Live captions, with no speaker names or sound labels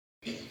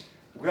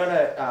We're going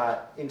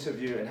to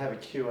interview and have a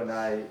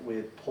Q&A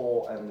with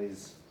Paul and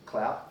Liz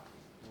Clout.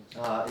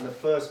 In the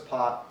first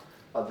part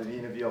of the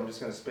interview, I'm just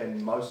going to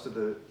spend most of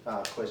the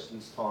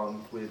questions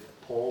time with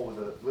Paul, with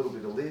a little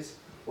bit of Liz.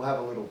 We'll have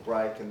a little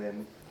break and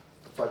then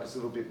focus a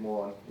little bit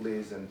more on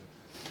Liz and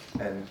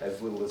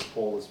as little as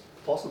Paul as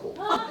possible.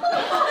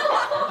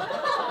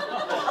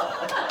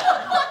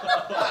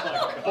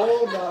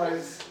 Paul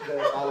knows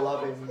that I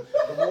love him.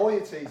 The more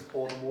you tease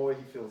Paul, the more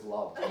he feels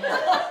loved.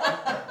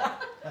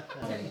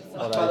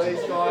 So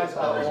these guys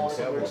are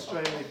awesome. We're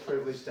extremely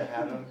privileged to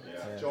have them.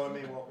 Yeah. Join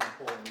me in welcoming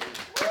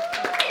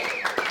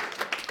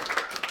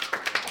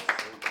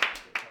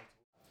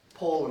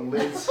Paul and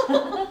Liz. Paul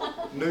and Liz,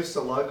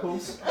 Noosa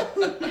locals.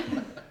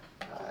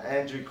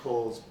 Andrew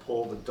calls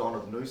Paul the Don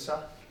of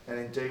Noosa. And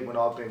indeed, when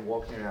I've been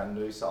walking around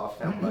Noosa, I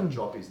found when I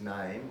drop his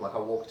name, like I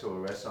walk to a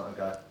restaurant and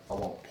go, I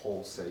want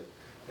Paul's seat.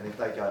 And if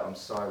they go, I'm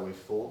sorry, we're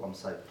full, I'm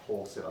saying,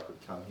 Paul said I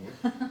could come here.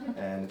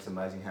 And it's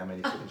amazing how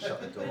many people shut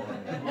the door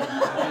on me.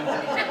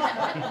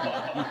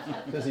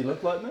 Does he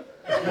look like me?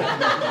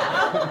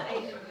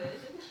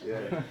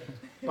 Yeah.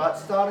 But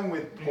starting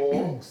with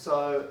Paul,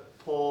 so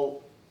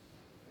Paul,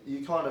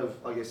 you kind of,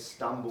 I guess,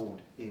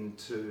 stumbled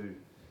into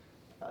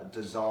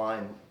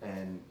design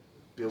and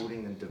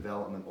building and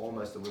development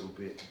almost a little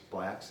bit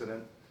by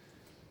accident.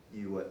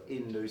 You were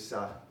in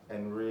Noosa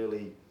and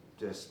really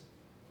just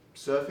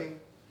surfing.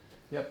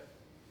 Yep.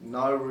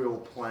 No real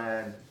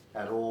plan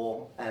at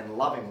all, and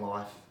loving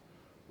life,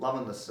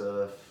 loving the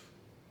surf.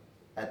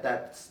 At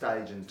that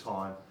stage in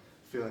time,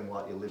 feeling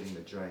like you're living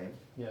the dream.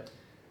 Yep.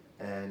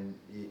 And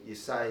you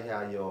say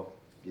how your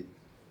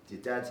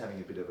dad's having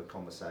a bit of a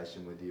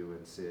conversation with you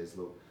and says,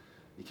 look,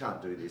 you can't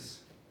do this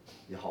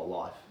your whole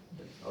life.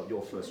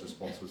 Your first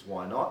response was,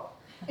 why not?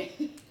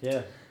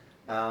 Yeah.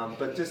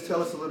 But just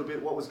tell us a little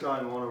bit what was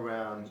going on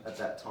around at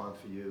that time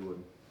for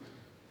you,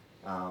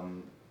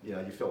 and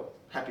you felt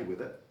happy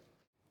with it.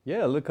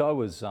 Yeah, look, I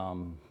was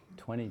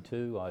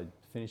 22. I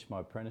finished my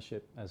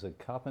apprenticeship as a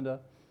carpenter,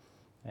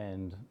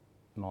 and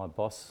my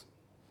boss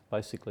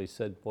basically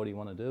said, what do you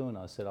want to do? And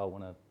I said, I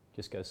want to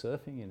just go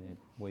surfing, and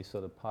we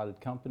sort of parted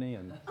company,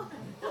 and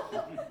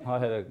I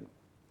had an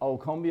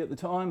old combi at the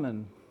time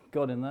and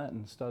got in that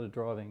and started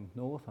driving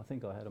north. I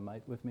think I had a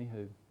mate with me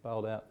who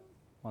bailed out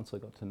once I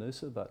got to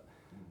Noosa, but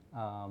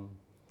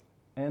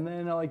and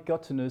then I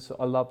got to Noosa.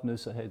 I loved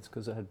Noosa Heads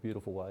because it had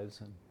beautiful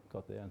waves, and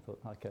got there and thought,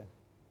 okay,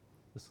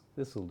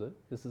 this will do.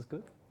 This is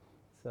good.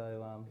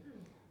 So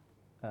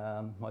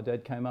my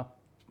dad came up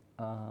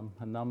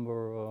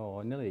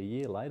nearly a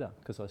year later,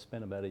 because I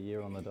spent about a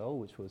year on the dole,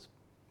 which was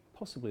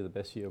possibly the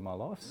best year of my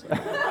life. So.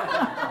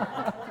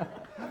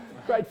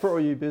 Great for all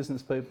you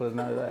business people to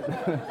know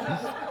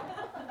that.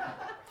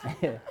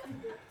 Yeah.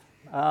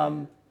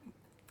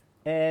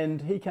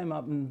 And he came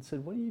up and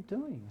said, what are you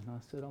doing? And I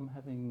said, I'm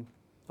having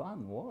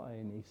fun. Why?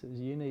 And he says,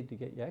 you need to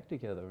get your act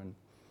together. And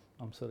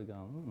I'm sort of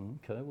going,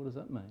 okay, what does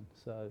that mean?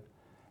 So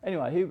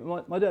anyway,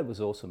 my dad was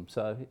awesome.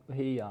 So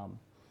he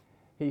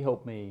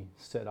helped me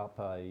set up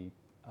a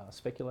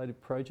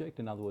speculative project.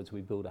 In other words,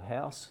 we build a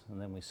house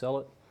and then we sell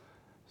it.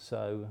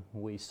 So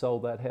we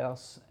sold that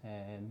house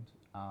and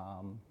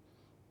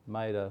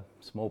made a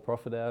small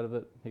profit out of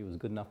it. He was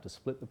good enough to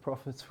split the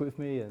profits with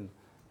me, and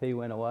he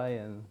went away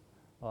and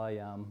I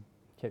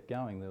kept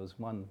going. There was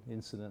one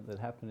incident that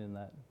happened in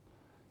that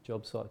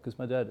job site, because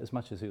my dad, as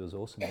much as he was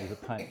awesome, he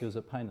was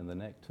a pain in the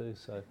neck too.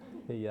 So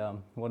he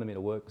wanted me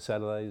to work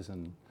Saturdays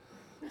and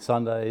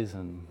Sundays,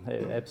 and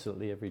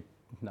absolutely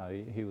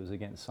he was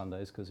against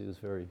Sundays because he was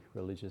very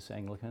religious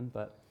Anglican.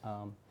 But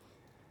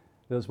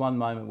there was one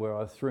moment where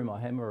I threw my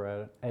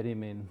hammer at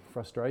him in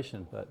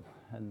frustration,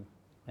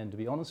 and to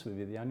be honest with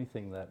you, the only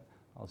thing that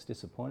I was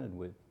disappointed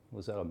with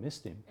was that I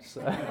missed him.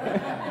 So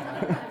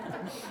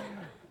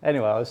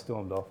anyway, I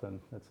stormed off, and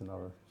that's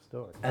another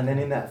story. And then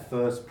in that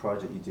first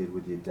project you did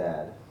with your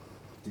dad,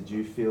 did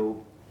you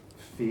feel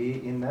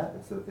fear in that?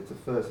 It's a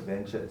first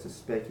venture, it's a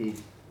specky,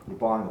 you're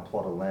buying a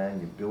plot of land,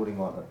 you're building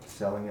on it,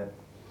 selling it.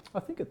 I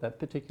think at that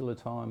particular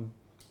time,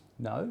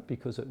 no,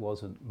 because it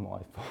wasn't my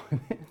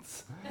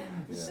finance.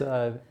 Yeah.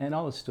 So, and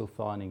I was still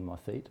finding my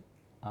feet.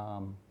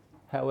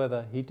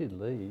 However, he did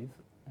leave,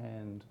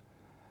 and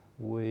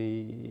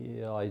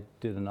I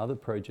did another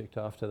project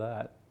after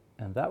that,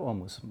 and that one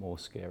was more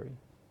scary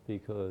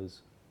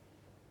because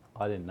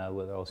I didn't know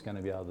whether I was going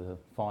to be able to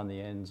find the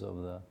ends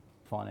of the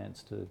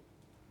finance to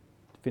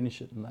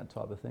finish it and that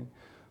type of thing.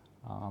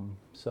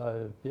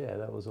 So yeah,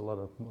 that was a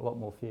lot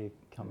more fear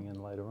coming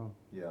in later on.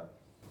 Yeah.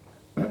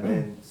 And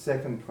then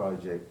second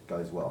project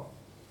goes well.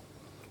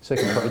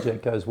 Second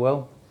project goes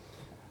well.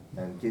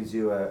 And gives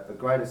you a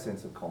greater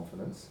sense of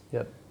confidence.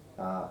 Yep.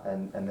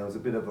 And there was a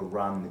bit of a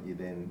run that you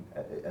then,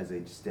 as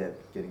each step,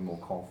 getting more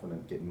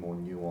confident, getting more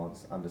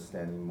nuance,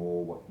 understanding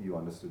more what you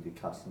understood your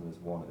customers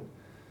wanted.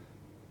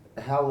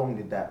 How long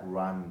did that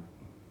run,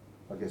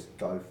 I guess,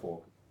 go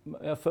for?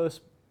 Our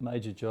first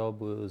major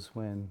job was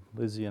when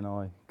Lizzie and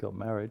I got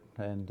married,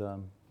 and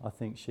I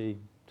think she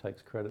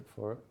takes credit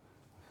for it.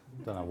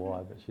 Don't know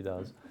why, but she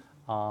does.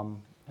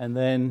 And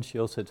then she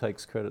also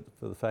takes credit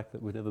for the fact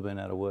that we'd never been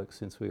out of work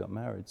since we got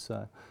married.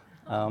 So,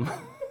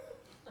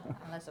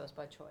 unless it was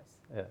by choice.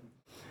 yeah.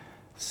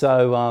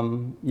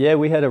 So yeah,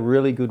 we had a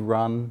really good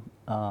run.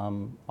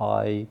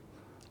 I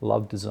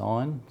love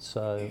design,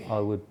 so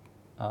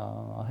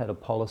I had a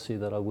policy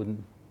that I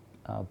wouldn't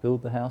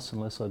build the house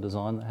unless I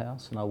designed the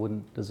house, and I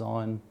wouldn't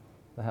design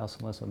the house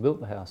unless I built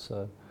the house.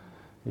 So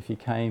if you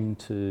came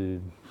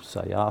to,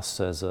 say, us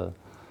as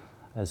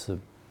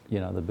the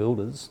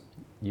builders,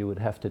 you would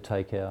have to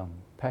take our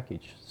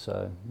package,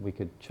 so we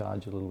could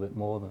charge a little bit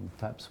more than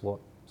perhaps what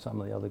some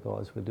of the other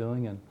guys were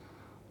doing, and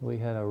we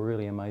had a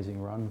really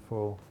amazing run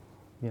for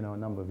a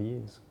number of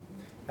years.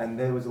 And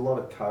there was a lot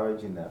of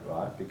courage in that,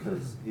 right?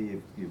 Because here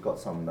you've got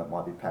someone that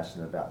might be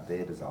passionate about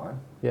their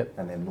design, yep,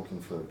 and then looking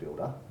for a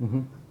builder,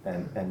 mm-hmm,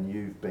 and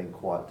you've been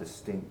quite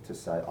distinct to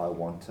say, I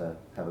want to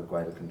have a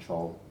greater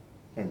control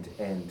end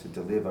to end to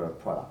deliver a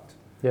product.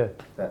 yeah.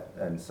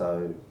 And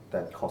so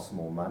that costs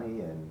more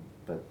money,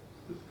 but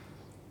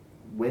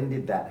when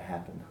did that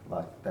happen?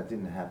 Like, that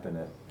didn't happen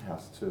at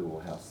house 2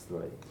 or house 3.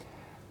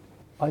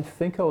 I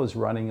think I was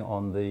running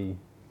on the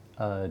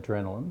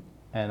adrenaline,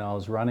 and I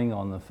was running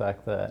on the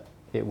fact that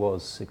it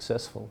was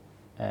successful,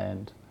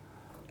 and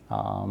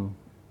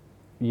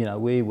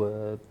we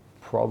were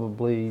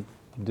probably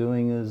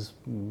doing as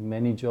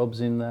many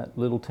jobs in that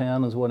little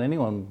town as what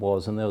anyone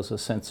was, and there was a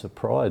sense of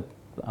pride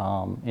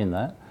in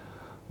that,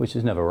 which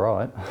is never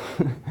right.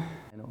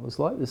 And it was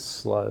like this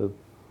slow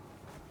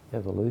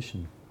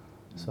evolution.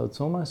 So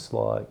it's almost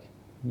like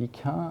you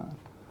can't,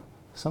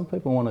 some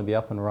people want to be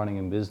up and running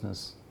in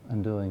business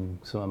and doing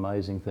some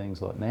amazing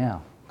things like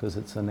now, because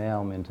it's a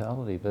now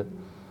mentality, but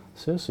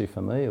seriously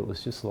for me it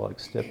was just like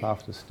step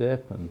after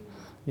step, and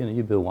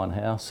you build one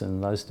house, and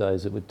in those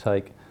days it would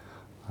take,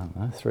 I don't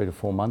know, 3 to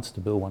 4 months to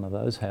build one of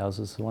those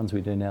houses. The ones we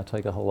do now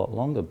take a whole lot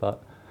longer,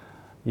 but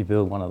you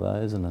build one of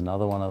those and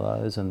another one of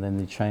those, and then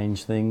you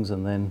change things,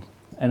 and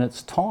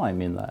it's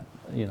time in that.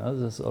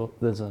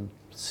 There's a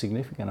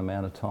significant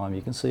amount of time.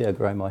 You can see how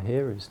grey my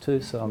hair is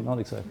too, so I'm not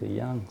exactly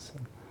young. So.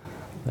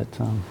 But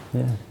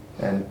yeah.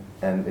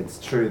 And it's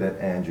true that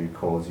Andrew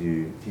calls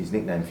you, his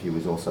nickname for you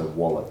is also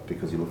Wallet,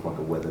 because you look like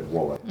a weathered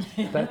wallet.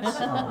 That's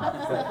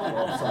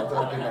sorry,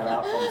 don't bring that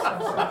up.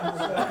 I'm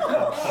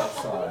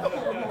sorry.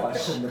 I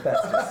shouldn't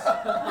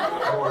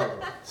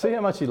have. See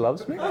how much he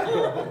loves me?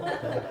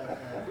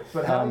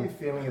 But how are you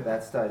feeling at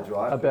that stage,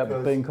 right?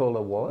 About being called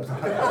a wallet?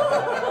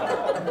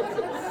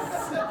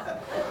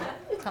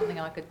 Something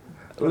I could...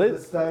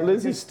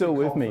 Lizzie's still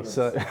with me,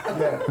 so...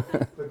 Yeah,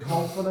 the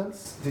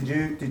confidence, did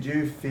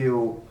you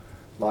feel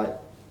like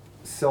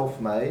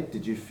self-made?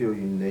 Did you feel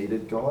you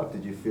needed God?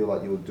 Did you feel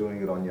like you were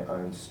doing it on your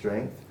own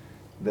strength?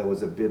 There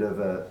was a bit of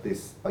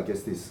this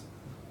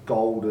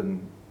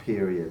golden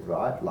period,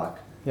 right? Like,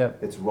 yep,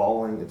 it's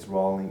rolling,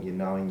 you're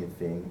knowing your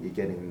thing, you're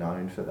getting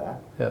known for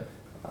that. Yep.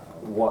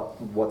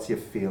 What's your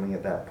feeling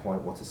at that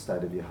point? What's the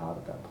state of your heart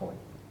at that point?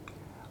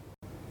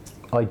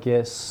 I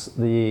guess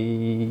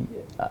the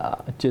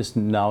just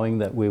knowing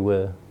that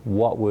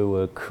what we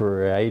were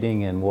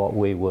creating and what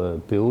we were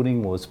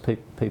building was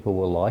people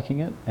were liking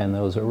it, and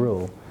there was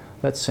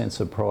that sense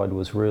of pride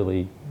was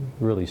really,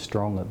 really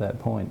strong at that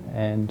point.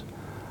 And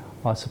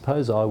I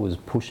suppose I was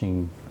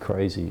pushing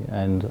crazy,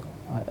 and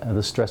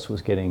the stress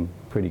was getting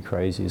pretty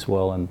crazy as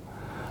well, and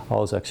I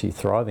was actually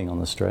thriving on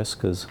the stress,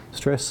 because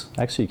stress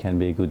actually can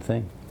be a good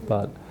thing,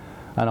 and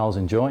I was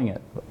enjoying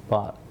it,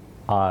 but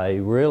I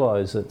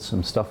realised that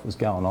some stuff was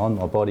going on.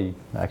 My body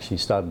actually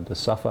started to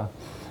suffer.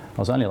 I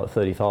was only like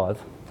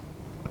 35,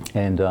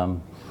 and I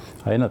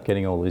ended up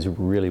getting all these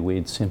really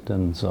weird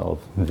symptoms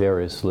of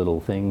various little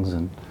things,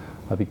 and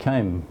I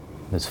became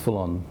this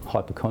full-on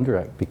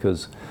hypochondriac,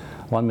 because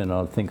one minute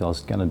I'd think I was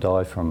going to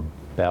die from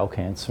bowel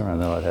cancer,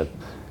 and then I'd have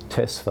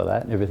tests for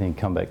that and everything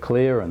come back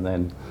clear, and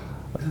then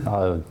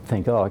I would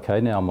think, oh, okay,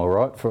 now I'm all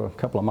right for a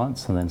couple of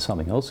months, and then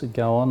something else would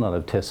go on, and I'd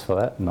have tests for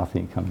that, and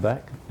nothing would come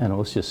back, and it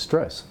was just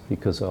stress,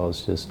 because I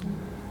was just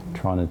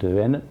trying to do.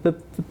 And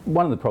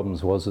one of the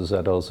problems was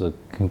that I was a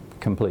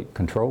complete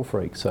control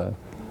freak, so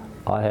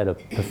I had a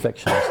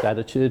perfectionist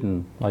attitude,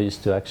 and I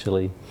used to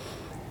actually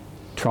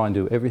try and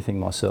do everything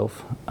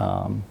myself.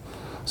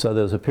 So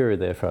there was a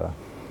period there for,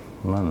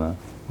 I don't know,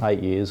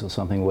 8 years or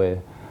something,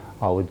 where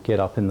I would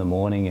get up in the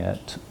morning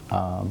at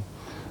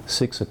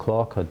 6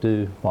 o'clock, I'd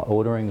do my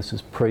ordering. This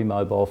is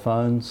pre-mobile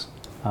phones.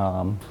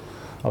 I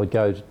would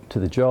go to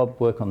the job,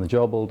 work on the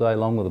job all day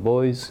long with the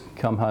boys,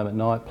 come home at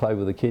night, play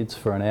with the kids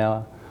for an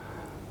hour,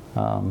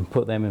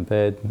 put them in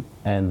bed,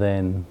 and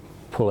then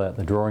pull out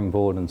the drawing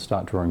board and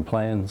start drawing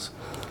plans,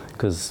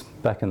 because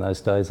back in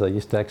those days I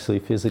used to actually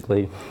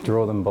physically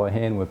draw them by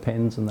hand with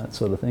pens and that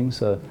sort of thing.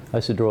 So I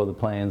used to draw the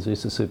plans, I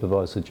used to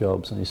supervise the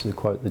jobs, and I used to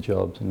quote the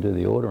jobs and do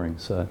the ordering.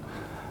 So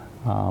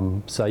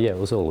yeah, it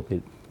was all a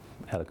bit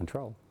out of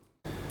control.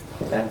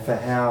 And for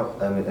how,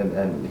 and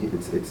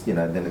it's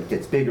then it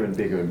gets bigger and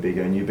bigger and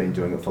bigger, and you've been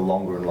doing it for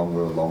longer and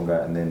longer and longer,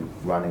 and then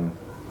running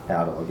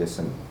out of, I guess,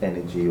 some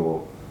energy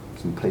or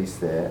some peace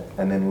there.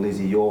 And then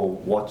Lizzie, you're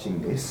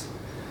watching this,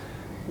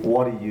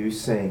 what are you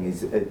seeing?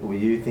 Were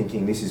you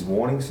thinking this is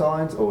warning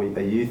signs, or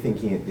are you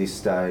thinking at this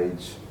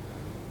stage,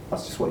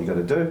 that's just what you got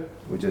to do?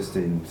 We're just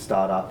in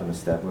start-up and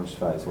established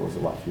phase. What was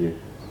it like for you?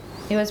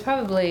 It was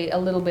probably a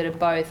little bit of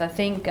both. I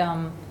think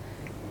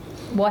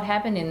what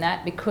happened in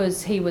that,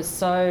 because he was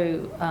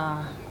so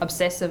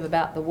obsessive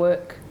about the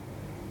work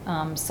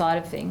side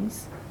of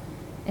things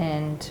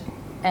and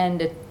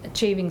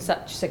achieving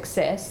such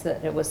success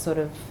that it was sort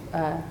of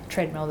a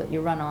treadmill that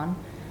you run on,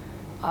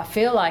 I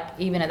feel like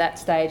even at that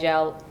stage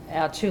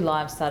our two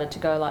lives started to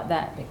go like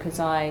that, because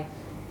I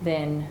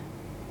then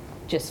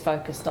just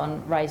focused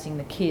on raising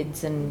the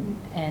kids and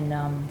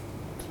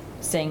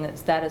seeing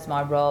that as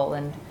my role,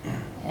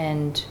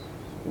 and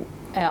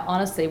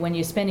honestly, when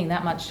you're spending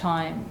that much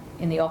time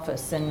in the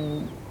office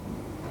and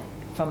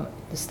from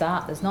the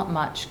start, there's not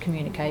much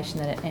communication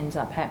that it ends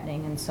up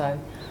happening, and so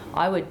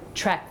I would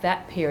track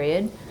that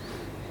period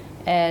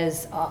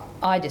as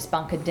I just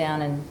bunkered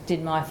down and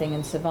did my thing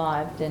and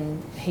survived,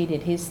 and he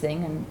did his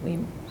thing,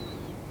 and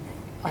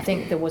I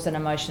think there was an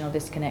emotional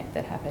disconnect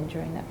that happened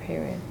during that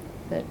period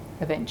that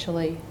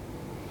eventually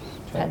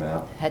came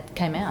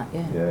out.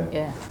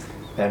 Yeah.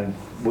 And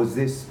was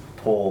this,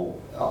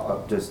 Paul,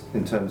 just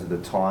in terms of the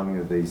timing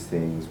of these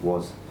things,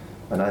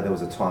 I know there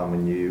was a time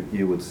when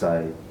you would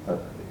say,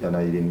 I know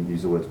you didn't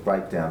use the words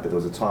breakdown, but there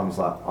was a time it's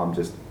like, I'm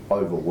just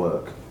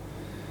overwork.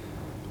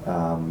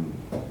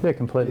 Yeah,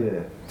 completely.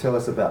 Yeah, tell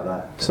us about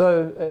that.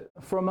 So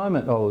for a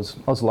moment I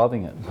was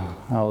loving it.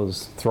 I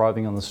was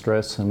thriving on the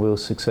stress, and we were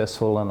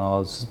successful, and I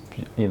was,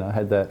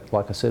 had that,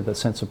 like I said, that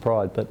sense of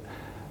pride. But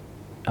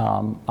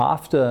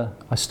after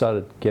I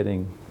started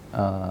getting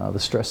the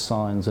stress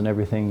signs and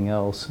everything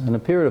else, in a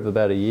period of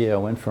about a year, I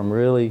went from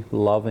really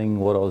loving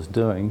what I was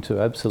doing to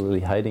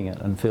absolutely hating it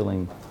and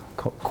feeling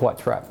quite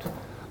trapped.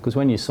 Because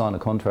when you sign a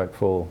contract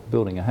for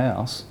building a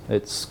house,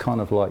 it's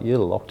kind of like you're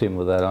locked in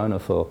with that owner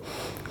for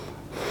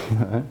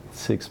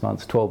 6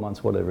 months, 12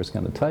 months, whatever it's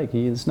going to take.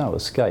 There's no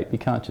escape. You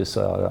can't just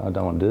say, I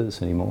don't want to do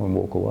this anymore, and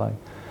walk away.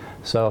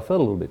 So I felt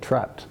a little bit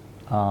trapped.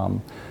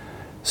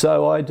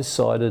 So I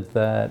decided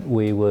that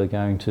we were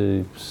going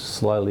to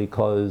slowly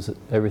close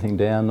everything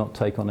down, not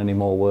take on any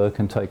more work,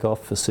 and take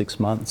off for 6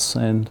 months.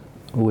 And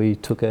we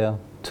took our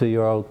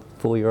 2-year-old,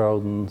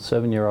 4-year-old and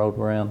 7-year-old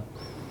around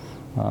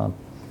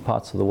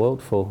parts of the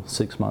world for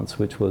 6 months,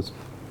 which was,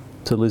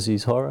 to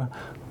Lizzie's horror.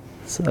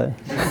 So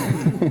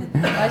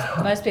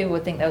most people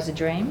would think that was a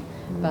dream,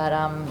 but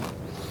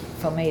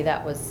for me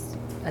that was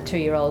a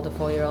 2-year-old, a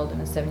 4-year-old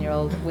and a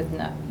 7-year-old with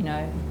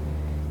no,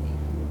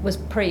 was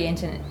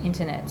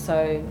pre-internet,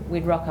 so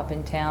we'd rock up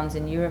in towns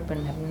in Europe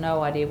and have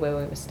no idea where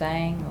we were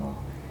staying, or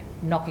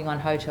knocking on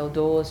hotel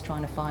doors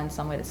trying to find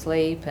somewhere to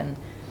sleep. And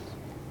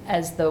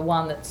as the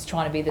one that's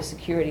trying to be the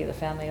security of the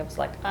family, I was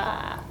like,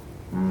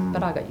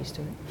 but I got used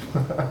to it.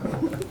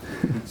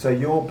 So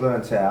you're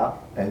burnt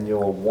out and you're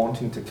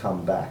wanting to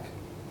come back.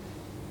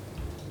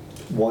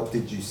 What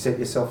did you set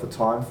yourself a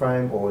time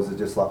frame, or was it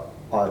just like,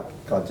 I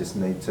just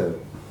need to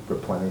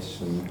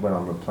replenish, and when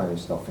I'm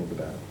replenished I'll think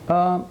about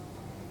it?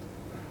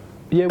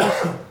 Yeah,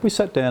 we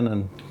sat down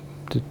and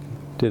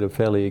did a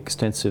fairly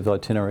extensive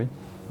itinerary,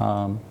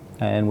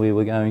 and we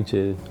were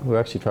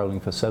actually travelling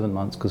for 7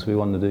 months because we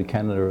wanted to do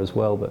Canada as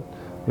well, but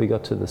we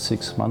got to the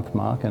 6-month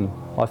mark and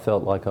I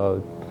felt like I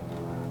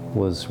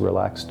was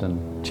relaxed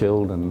and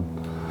chilled, and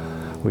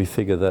we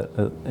figured that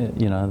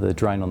the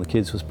drain on the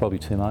kids was probably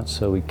too much,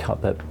 so we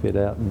cut that bit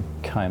out and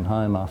came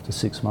home after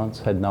 6 months.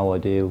 Had no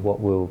idea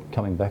what we were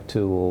coming back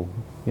to, or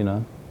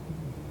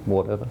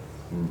whatever.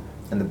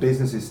 And the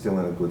business is still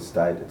in a good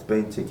state. It's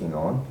been ticking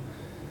on,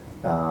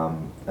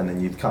 and then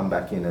you've come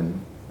back in and...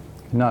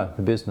 No,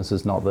 the business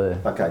is not there.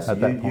 Okay, so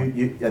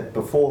you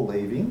before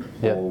leaving,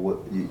 yep.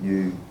 Or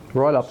you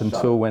right up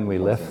until when we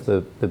left,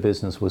 the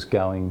business was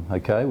going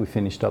okay. We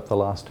finished up the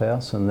last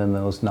house, and then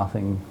there was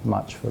nothing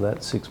much for that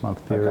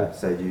 6-month period. Okay,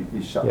 so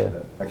you shut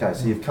it. Okay,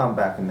 so you've come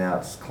back and now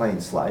it's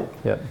clean slate.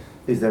 Yep.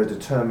 Is there a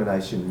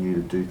determination in you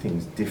to do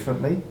things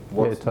differently?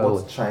 Totally.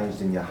 What's changed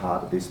in your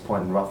heart at this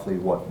point, and roughly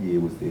what year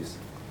was this?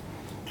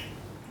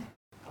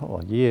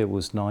 Year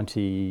was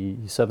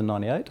 97,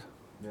 98.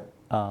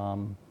 Yeah.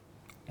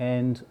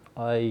 And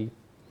I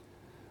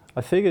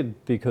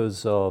figured,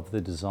 because of the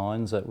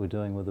designs that we're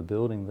doing with the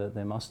building, that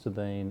there must have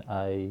been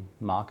a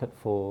market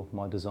for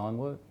my design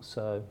work.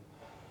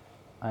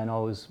 And I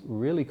was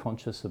really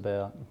conscious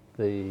about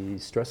the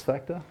stress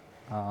factor.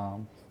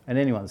 And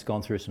anyone that's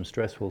gone through some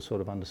stress will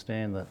sort of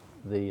understand that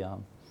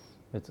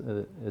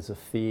it's a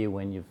fear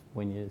when you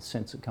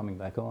sense it coming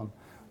back on.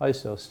 I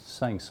was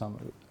saying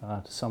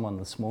to someone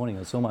this morning,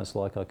 it's almost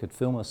like I could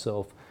feel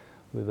myself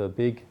with a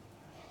big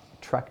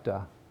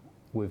tractor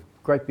with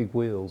great big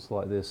wheels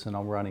like this, and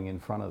I'm running in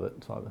front of it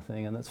type of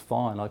thing, and that's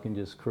fine, I can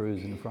just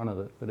cruise in front of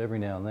it, but every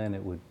now and then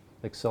it would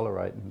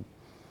accelerate and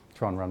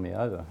try and run me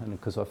over. And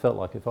because I felt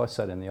like if I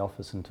sat in the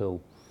office until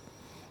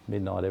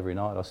midnight every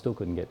night, I still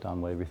couldn't get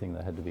done everything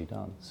that had to be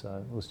done. So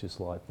it was just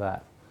like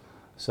that.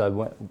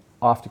 So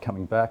after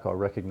coming back, I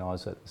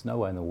recognised that there's no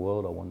way in the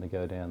world I wanted to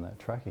go down that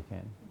track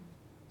again.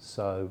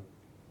 So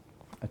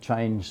I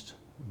changed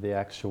the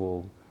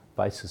actual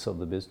basis of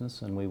the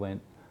business, and we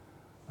went,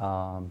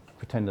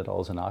 pretended I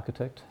was an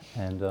architect,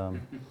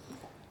 and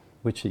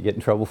which you get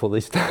in trouble for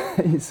these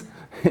days,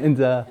 and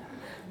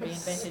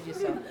Reinvented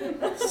yourself.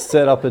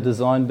 set up a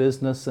design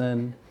business,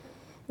 and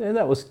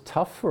that was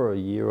tough for a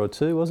year or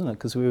two, wasn't it?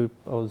 Because I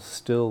was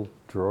still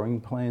drawing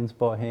plans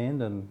by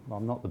hand, and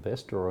I'm not the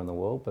best drawer in the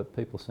world, but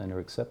people seem to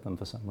accept them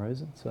for some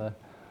reason. So,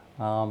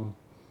 and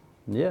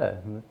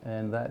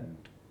that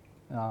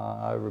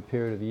over a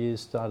period of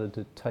years started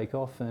to take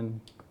off, and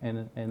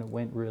it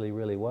went really,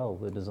 really well,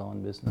 the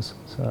design business.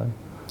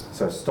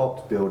 So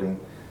stopped building,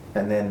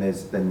 and then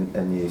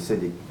and you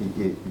said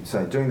you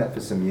so doing that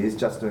for some years,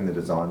 just doing the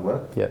design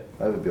work, Yep.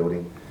 over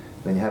building.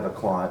 Then you have a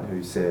client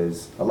who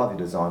says, I love your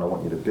design, I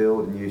want you to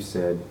build, and you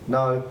said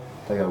no.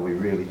 They go, we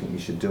really think you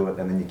should do it,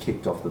 and then you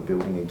kicked off the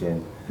building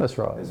again. That's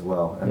right. As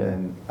well, and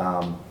then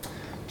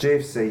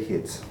GFC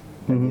hits.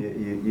 Mm-hmm.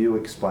 And you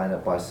explain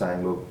it by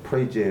saying, look,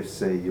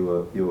 pre-GFC you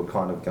were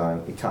kind of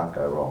going, it can't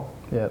go wrong.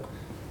 Yep.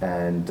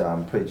 And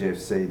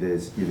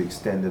pre-GFC you've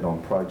extended on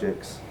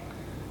projects.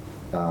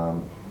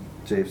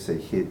 GFC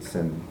hits,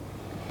 and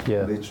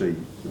literally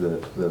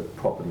the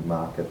property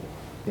market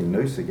in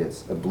Noosa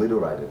gets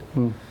obliterated.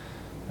 Mm.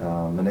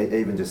 And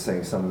even just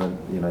seeing some of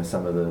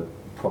the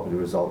property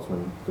results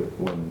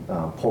when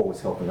Paul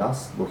was helping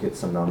us look at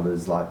some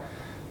numbers, like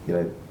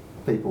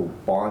people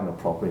buying a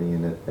property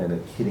and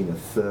it hitting a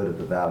third of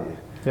the value.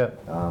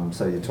 Yep.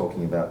 So you're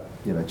talking about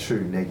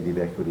true negative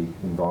equity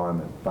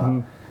environment,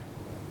 but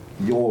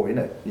you're in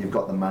it. You've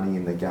got the money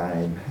in the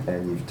game,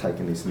 and you've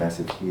taken this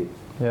massive hit.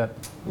 Yeah.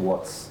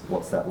 What's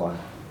that like?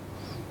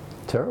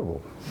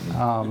 Terrible.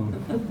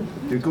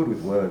 You're good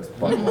with words,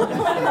 by the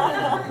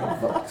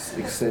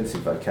way.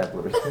 Extensive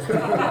vocabulary.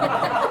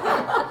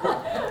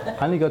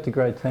 Only got to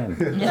grade 10.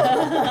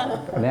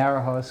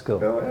 Nowra High School.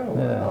 Oh,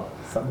 wow.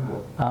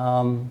 Somewhat.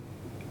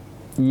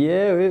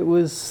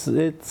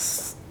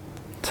 It's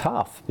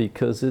tough,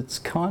 because it's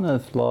kind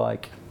of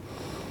like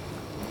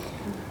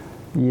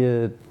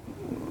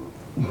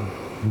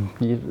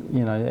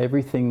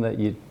everything that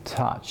you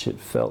touch, it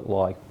felt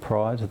like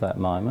prior to that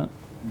moment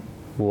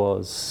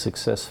was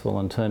successful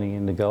and turning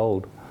into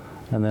gold,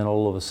 and then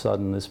all of a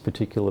sudden this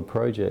particular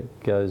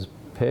project goes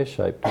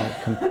pear-shaped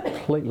and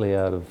completely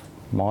out of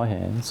my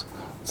hands.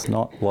 It's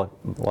not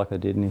like I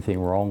did anything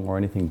wrong or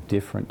anything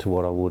different to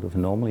what I would have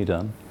normally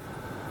done.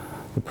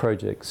 The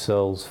project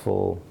sells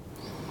for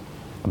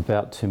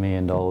about $2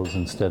 million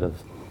instead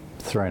of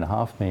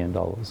 $3.5 million,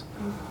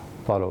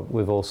 but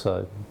we've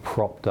also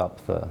propped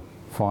up the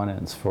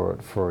finance for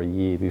it for a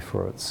year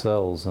before it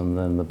sells, and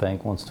then the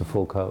bank wants to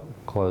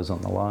foreclose on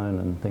the loan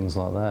and things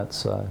like that.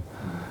 So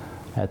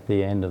at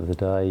the end of the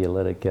day, you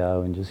let it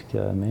go and just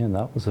go, man,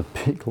 that was a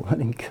big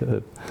learning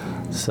curve.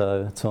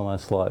 So it's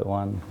almost like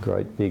one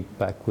great big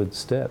backward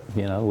step.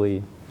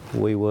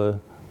 We were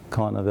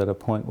kind of at a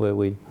point where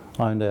we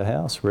owned our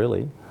house,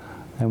 really,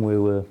 and we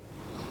were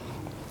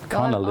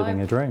kind of living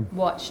a dream.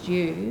 Watched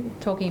you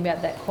talking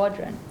about that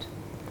quadrant.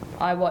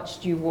 I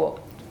watched you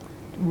walk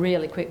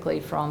really quickly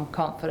from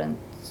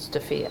confidence to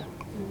fear.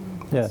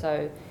 Yeah.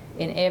 So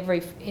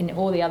in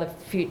all the other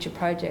future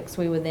projects,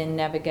 we were then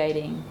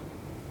navigating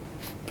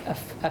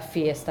a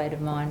fear state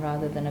of mind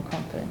rather than a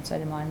confident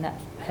state of mind. And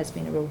that has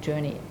been a real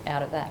journey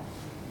out of that.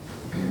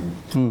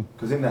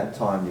 Because in that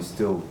time,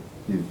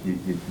 you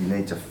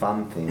need to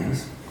fund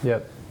things.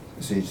 Yep.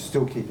 So you're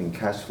still keeping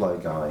cash flow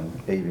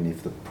going, even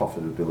if the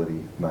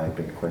profitability may have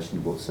been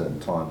questionable at certain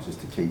times,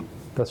 just to keep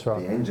That's right.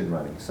 the engine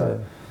running.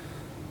 So.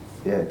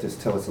 Yeah, just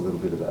tell us a little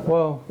bit about that.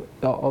 Well,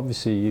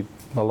 obviously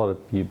a lot of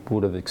you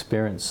would have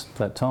experienced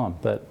that time,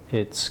 but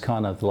it's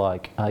kind of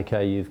like,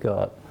 okay, you've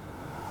got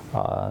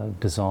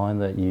design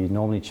that you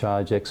normally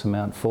charge X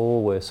amount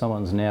for, where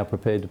someone's now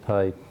prepared to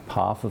pay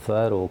half of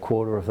that or a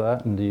quarter of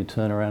that, and do you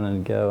turn around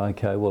and go,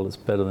 okay, well, it's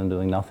better than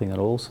doing nothing at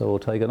all, so we'll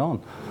take it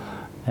on.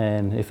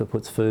 And if it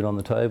puts food on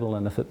the table,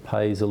 and if it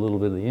pays a little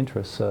bit of the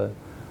interest. So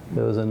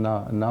there was a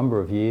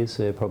number of years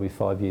there, probably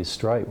 5 years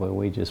straight, where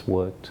we just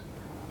worked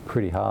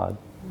pretty hard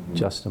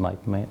just to make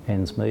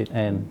ends meet,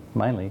 and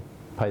mainly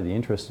pay the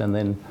interest, and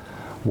then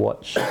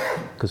watch,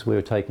 because we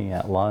were taking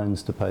out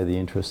loans to pay the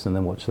interest, and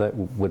then watch that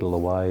whittle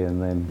away,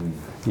 and then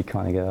you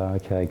kind of go,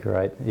 okay,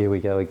 great, here we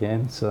go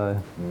again. So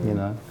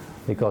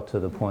it got to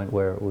the point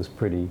where it was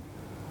pretty,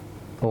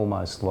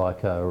 almost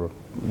like it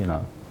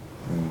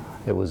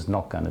was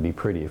not going to be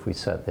pretty if we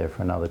sat there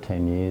for another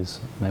 10 years.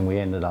 And then we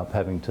ended up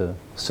having to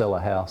sell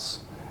our house,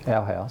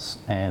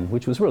 and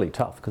which was really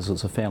tough, because it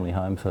was a family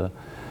home for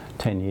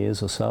 10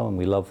 years or so, and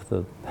we loved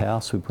the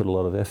house. We put a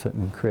lot of effort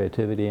and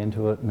creativity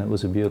into it, and it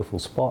was a beautiful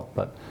spot,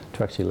 but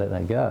to actually let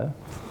that go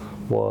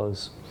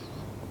it's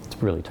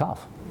really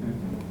tough.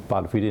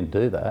 But if we didn't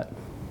do that,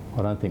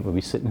 I don't think we'd be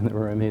sitting in the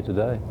room here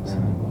today. So.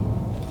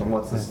 And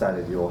what's the state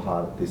of your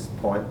heart at this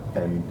point?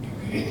 And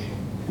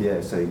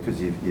so because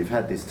you've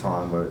had this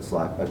time where it's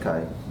like,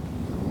 okay,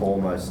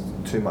 almost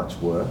too much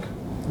work.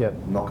 Yep.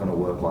 Not going to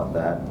work like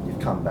that.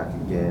 You've come back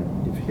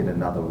again. You've hit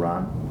another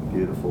run.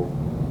 Beautiful.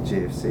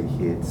 GFC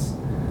hits.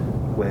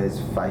 Where's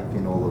faith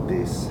in all of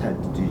this?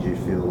 Did you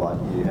feel like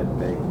you had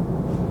been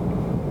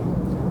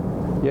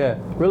Yeah,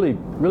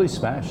 really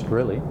smashed,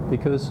 really,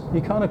 because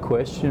you kind of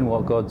question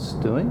what God's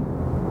doing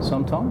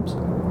sometimes,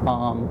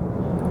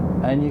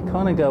 and you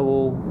kind of go,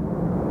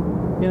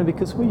 well,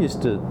 because we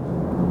used to,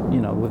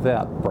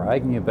 without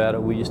bragging about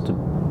it, we used to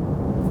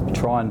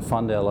try and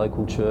fund our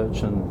local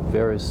church and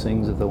various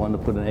things. If they wanted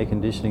to put an air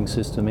conditioning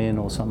system in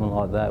or something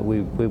like that,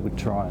 we would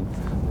try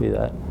and be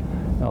that.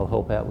 I'll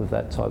help out with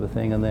that type of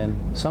thing. And then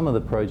some of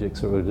the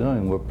projects that we're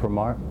doing were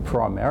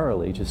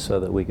primarily just so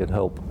that we could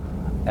help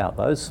out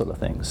those sort of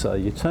things. So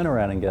you turn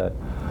around and go,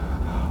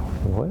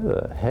 where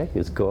the heck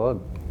is God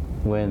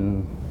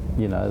when,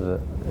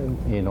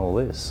 in all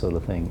this sort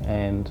of thing?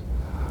 And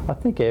I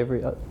think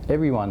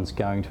everyone's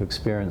going to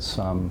experience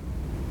some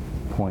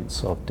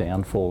points of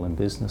downfall in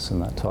business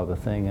and that type of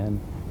thing, and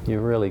you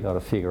really got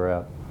to figure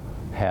out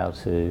how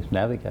to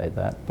navigate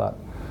that. But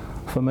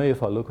for me,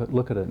 if I look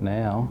at it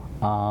now,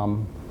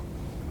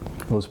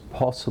 it was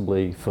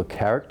possibly for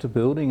character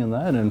building and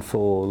that, and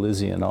for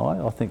Lizzie and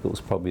I think it was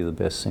probably the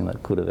best thing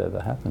that could have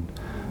ever happened.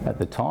 At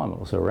the time, it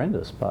was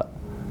horrendous, but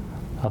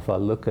if I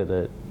look at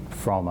it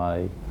from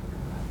a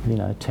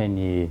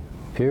 10-year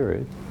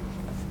period,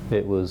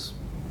 it was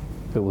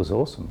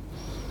awesome.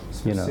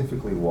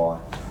 Specifically, why?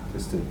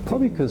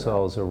 Probably because I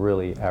was a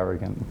really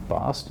arrogant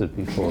bastard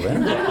before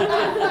then.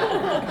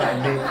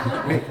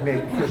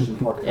 Nick, Christian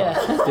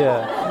podcast.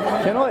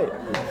 Yeah. Can I?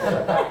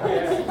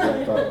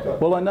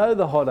 Well, I know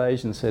the hot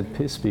Asian said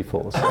piss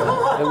before, so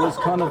it was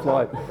kind of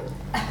like.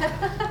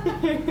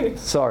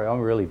 Sorry,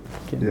 I'm really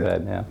getting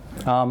bad now.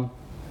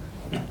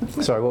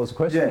 Sorry, what was the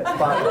question? Yeah,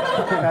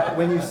 but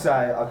when you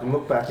say I can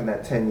look back in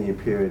that 10-year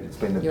period, it's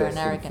been the You're best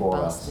an thing for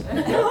us.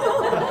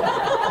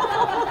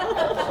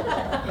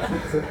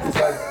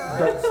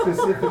 But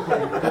specifically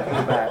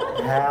looking back,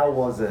 how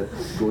was it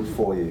good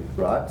for you,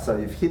 right? So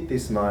you've hit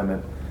this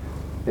moment,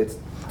 it's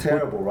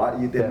terrible,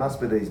 right? There must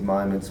be these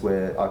moments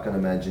where I can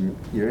imagine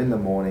you're in the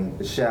morning,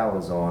 the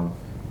shower's on,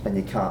 and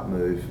you can't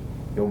move.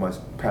 You're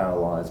almost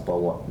paralysed by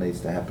what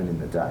needs to happen in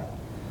the day.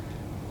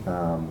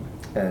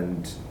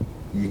 And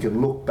you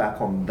can look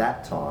back on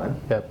that time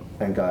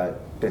and go,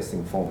 best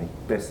thing for me,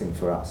 best thing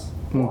for us.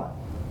 Why?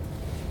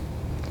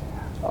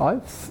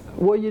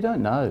 Well, you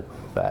don't know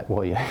that,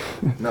 well,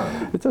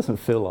 No. It doesn't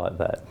feel like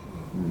that.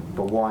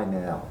 But why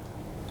now?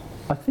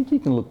 I think you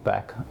can look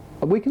back.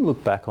 We can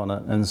look back on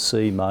it and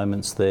see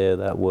moments there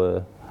that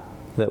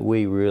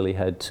we really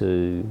had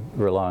to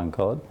rely on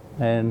God.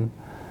 And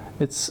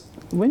it's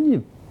when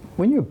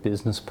you're a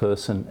business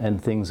person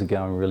and things are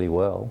going really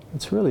well,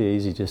 it's really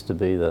easy just to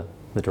be the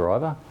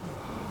driver.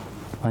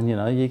 And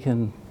you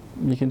can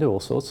do all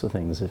sorts of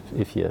things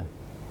if you're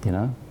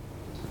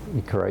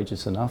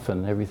courageous enough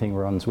and everything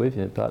runs with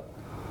you. But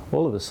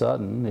all of a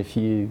sudden, if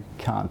you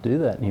can't do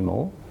that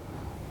anymore,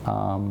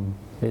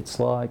 it's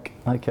like,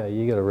 okay,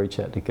 you got to reach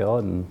out to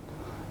God. And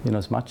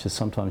as much as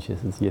sometimes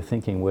you're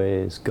thinking,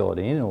 where's God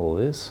in all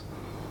this?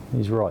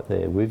 He's right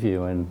there with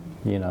you. And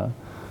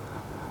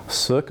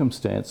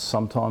circumstance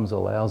sometimes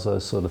allows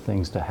those sort of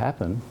things to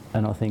happen.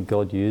 And I think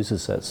God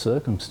uses that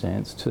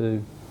circumstance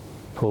to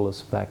pull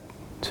us back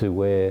to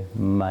where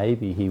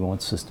maybe He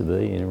wants us to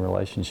be in a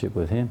relationship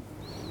with Him.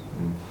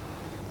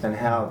 And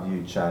how have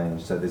you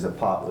changed? So there's a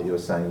part where you're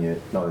saying you're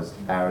not as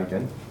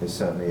arrogant. There's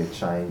certainly a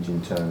change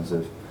in terms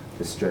of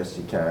the stress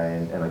you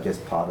carry, and I guess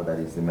part of that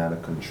is the amount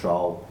of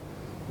control,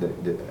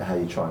 how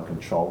you try and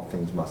control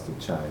things must have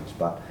changed.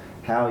 But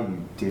how are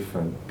you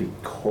different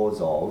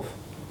because of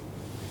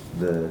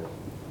the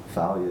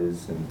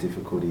failures and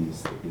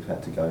difficulties that you've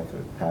had to go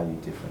through? How are you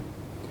different?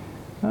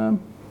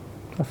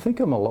 I think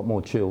I'm a lot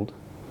more chilled.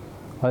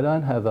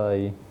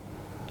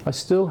 I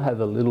still have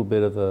a little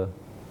bit of a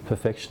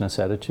perfectionist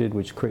attitude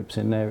which creeps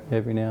in there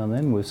every now and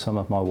then with some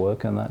of my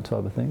work and that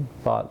type of thing,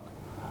 but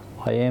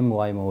I am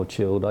way more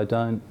chilled. I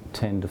don't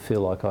tend to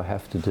feel like I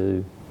have to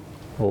do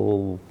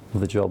all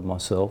the job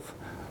myself,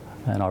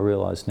 and I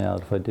realise now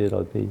that if I did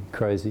I'd be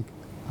crazy.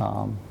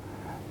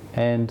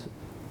 And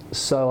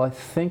so I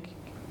think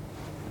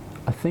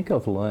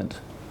I've learnt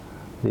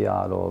the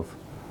art of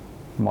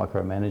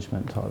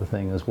micromanagement type of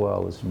thing as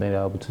well, as being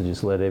able to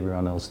just let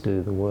everyone else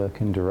do the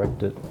work and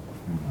direct it.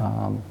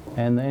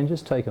 And then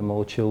just take a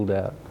more chilled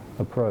out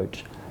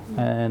approach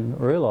and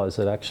realise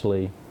that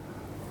actually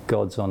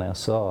God's on our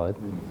side.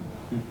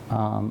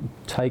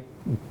 Take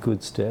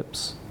good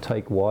steps,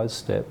 take wise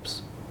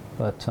steps,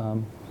 but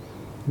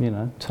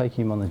take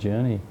Him on the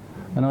journey.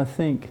 And I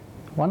think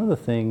one of the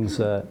things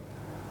that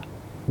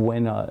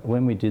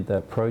when we did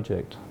that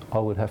project,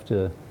 it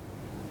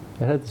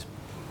had this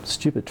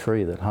stupid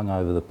tree that hung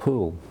over the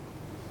pool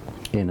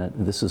in it.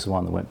 This is the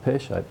one that went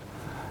pear-shaped.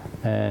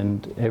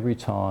 And every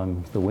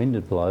time the wind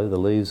would blow, the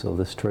leaves of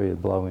this tree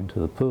would blow into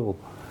the pool.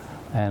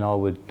 And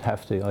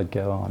I'd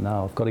go, oh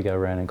no, I've got to go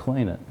around and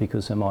clean it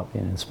because there might be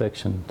an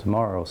inspection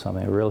tomorrow or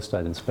something, a real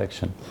estate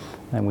inspection,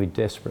 and we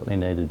desperately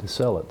needed to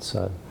sell it.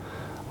 So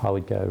I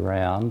would go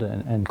around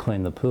and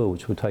clean the pool,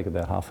 which would take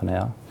about half an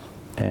hour.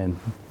 And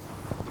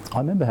I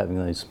remember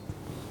having these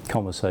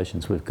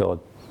conversations with God,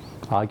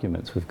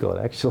 arguments with God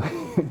actually.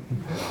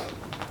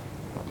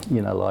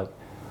 Like,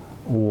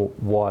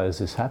 why is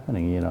this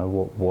happening? You know,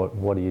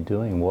 what are you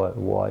doing?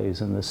 Why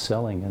isn't this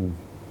selling, and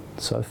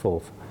so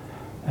forth?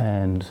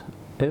 And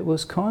it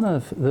was kind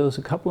of, there was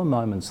a couple of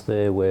moments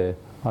there where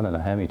I don't know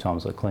how many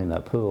times I cleaned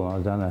that pool, and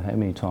I don't know how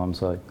many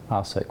times I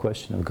asked that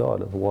question of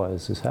God of why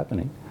is this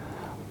happening.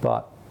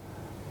 But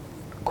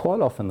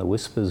quite often the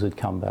whispers would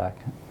come back,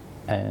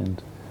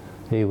 and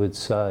he would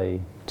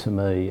say to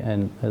me,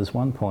 and there's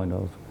one point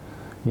of,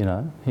 you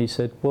know, he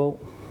said, well,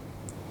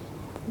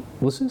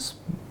 was this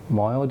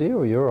my idea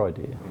or your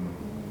idea?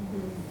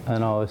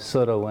 And I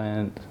sort of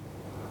went,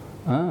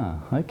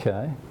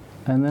 okay.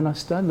 And then I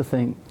started to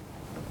think,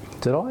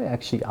 did I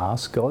actually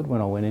ask God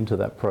when I went into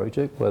that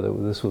project whether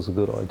this was a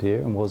good idea,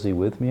 and was he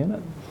with me in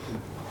it?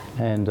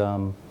 And,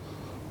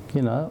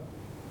 you know,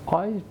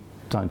 I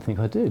don't think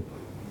I did.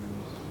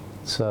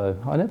 So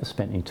I never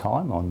spent any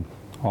time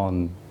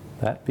on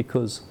that,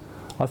 because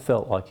I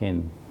felt like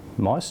in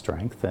my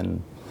strength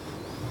and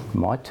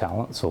my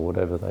talents, or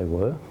whatever they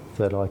were,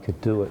 that I could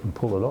do it and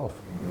pull it off.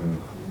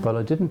 But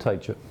I didn't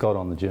take God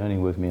on the journey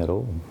with me at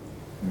all.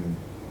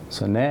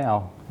 So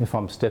now, if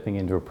I'm stepping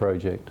into a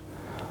project,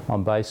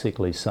 I'm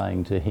basically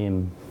saying to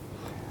him,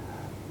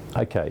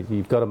 okay,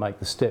 you've got to make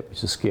the step,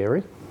 which is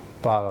scary,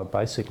 but I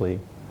basically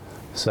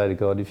say to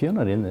God, if you're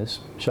not in this,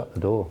 shut the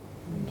door.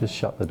 Just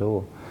shut the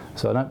door.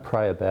 So I don't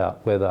pray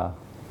about whether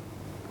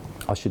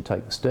I should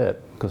take the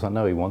step, because I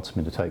know he wants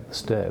me to take the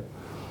step.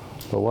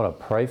 But what I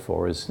pray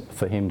for is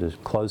for him to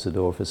close the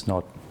door if it's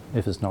not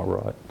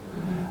right.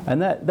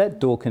 And that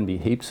door can be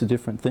heaps of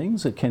different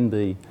things. It can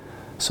be,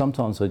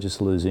 sometimes I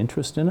just lose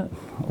interest in it,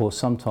 or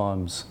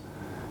sometimes,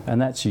 and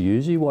that's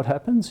usually what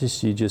happens,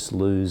 is you just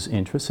lose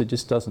interest. It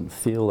just doesn't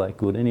feel that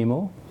good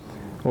anymore.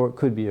 Or it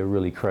could be a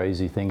really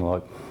crazy thing,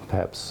 like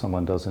perhaps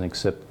someone doesn't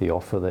accept the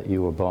offer that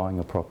you were buying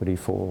a property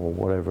for, or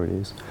whatever it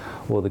is.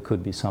 Or there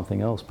could be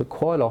something else. But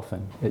quite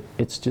often,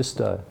 it's just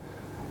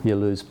you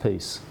lose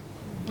peace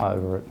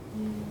over it.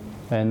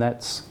 And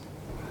that's,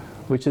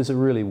 which is a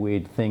really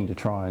weird thing to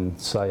try and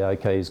say,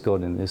 okay, is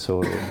God in this,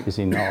 or is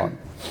he not?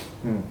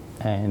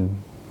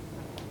 And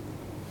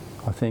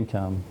I think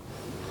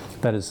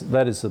that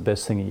is the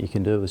best thing that you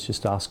can do, is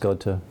just ask God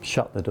to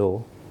shut the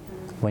door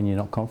when you're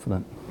not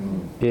confident,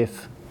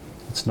 if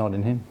it's not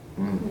in him.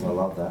 I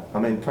love that. I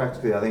mean,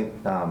 practically, I think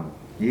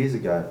years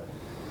ago,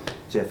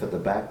 Jeff at the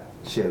back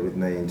shared with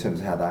me in terms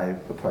of how they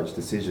approach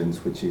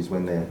decisions, which is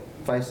when they're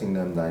facing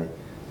them, they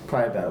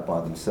pray about it by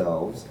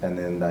themselves, and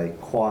then they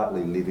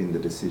quietly live in the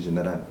decision.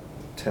 They don't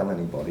tell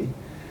anybody.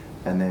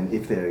 And then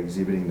if they're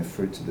exhibiting the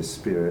fruits of the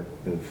Spirit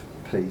of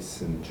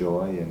peace and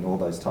joy and all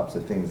those types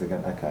of things, they're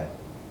going, okay,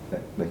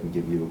 they can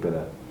give you a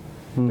better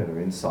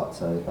insight.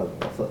 So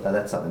I thought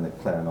that's something that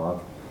Claire and I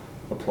have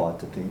applied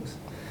to things.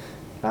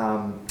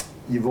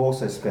 You've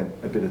also spent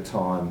a bit of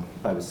time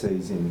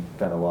overseas in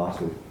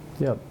Vanuatu.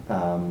 Yep.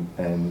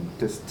 And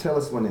just tell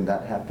us when did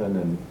that happen,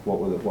 and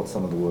what's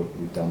some of the work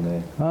you've done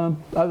there?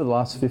 Over the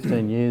last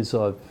 15 years,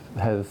 I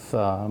have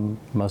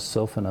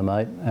myself and a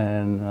mate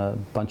and a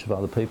bunch of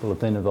other people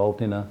have been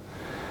involved in a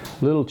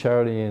little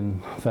charity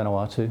in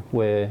Vanuatu,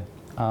 where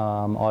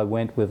I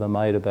went with a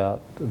mate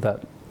about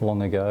that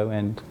long ago,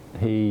 and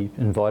he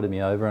invited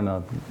me over,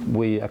 and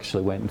we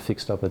actually went and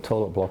fixed up a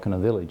toilet block in a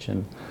village.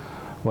 And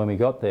when we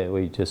got there,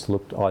 I just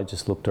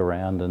looked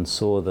around and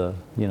saw the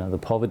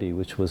poverty,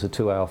 which was a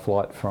 2-hour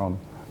flight from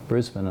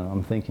Brisbane, and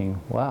I'm thinking,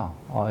 wow,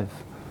 I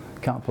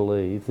can't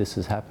believe this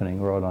is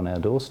happening right on our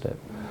doorstep.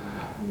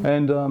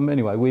 And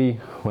anyway, we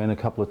went a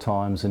couple of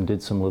times and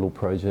did some little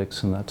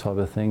projects and that type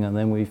of thing, and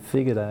then we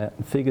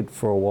figured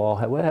for a while,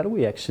 how do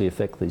we actually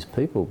affect these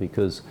people?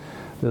 Because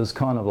there was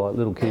kind of like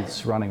little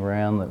kids running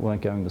around that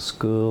weren't going to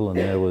school, and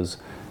there was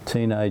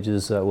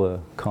teenagers that were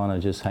kind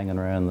of just hanging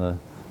around the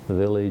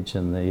village,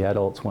 and the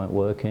adults weren't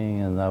working,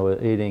 and they were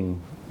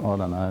eating, I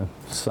don't know,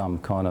 some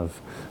kind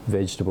of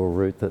vegetable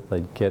root that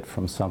they'd get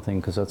from something,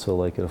 because that's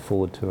all they could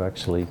afford to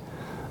actually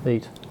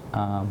eat.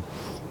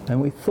 And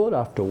we thought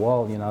after a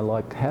while,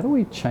 like, how do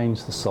we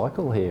change the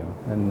cycle here?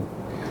 And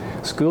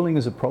schooling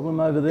is a problem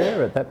over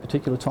there. At that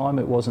particular time,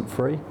 it wasn't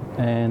free,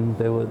 and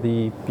there were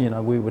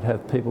we would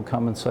have people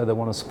come and say they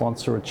want to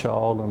sponsor a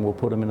child, and we'll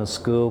put them in a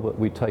school, but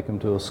we'd take them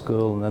to a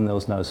school, and then there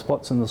was no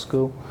spots in the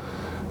school.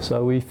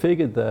 So we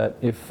figured that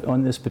if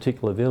on this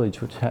particular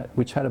village,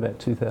 which had about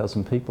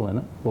 2,000 people in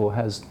it, or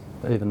has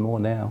even more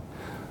now,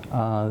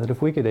 that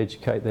if we could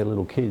educate their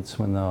little kids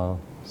when they're,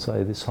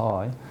 say, this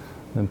high,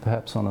 then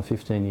perhaps on a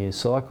 15-year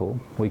cycle,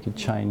 we could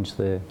change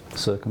their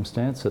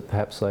circumstance, that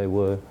perhaps they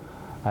were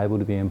able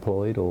to be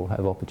employed or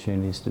have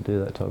opportunities to do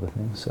that type of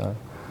thing. So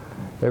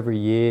every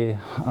year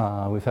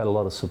we've had a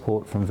lot of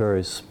support from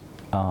various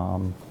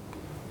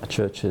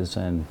churches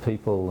and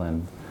people,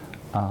 and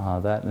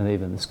that, and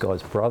even this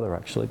guy's brother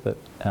actually, but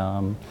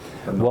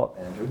what?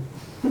 Andrew?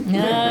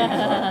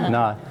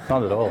 No,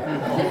 not at all.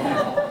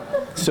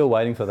 Still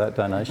waiting for that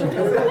donation.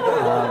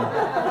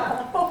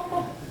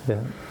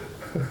 Yeah.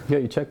 You got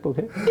your checkbook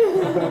here?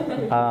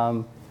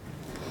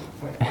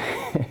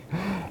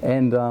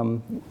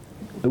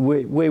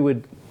 We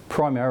would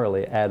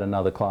primarily add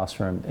another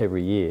classroom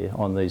every year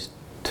on these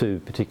 2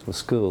 particular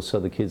schools so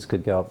the kids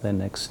could go up their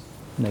next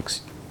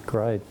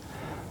grade.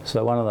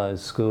 So one of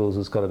those schools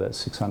has got about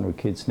 600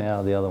 kids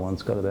now, the other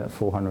one's got about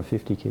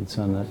 450 kids,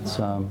 and it's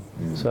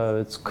so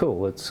it's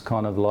cool. It's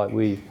kind of like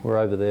we were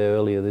over there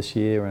earlier this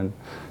year and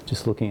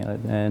just looking at it,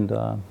 and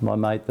my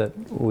mate that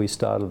we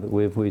started it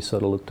with, we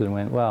sort of looked and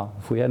went, wow,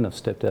 if we hadn't have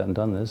stepped out and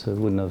done this, it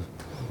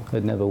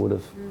never would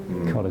have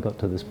kind of got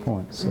to this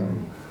point. So.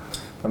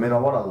 I mean,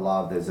 what I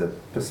love, there's a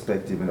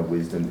perspective and a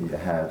wisdom that you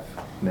have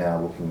now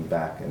looking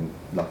back, and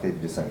like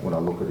even just saying, when I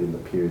look at it in the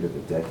period of a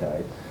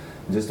decade,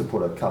 and just to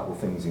put a couple of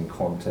things in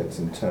context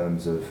in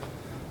terms of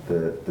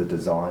the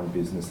design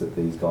business that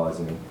these guys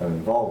are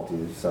involved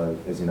in. So,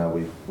 as you know,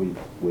 we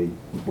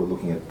were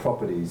looking at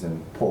properties,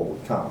 and Paul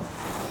would come,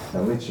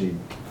 and literally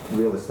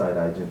real estate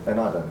agent, and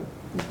I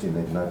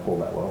didn't even know Paul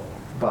that well,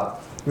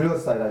 but real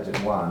estate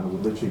agent 1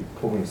 would literally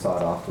pull me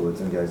aside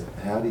afterwards and goes,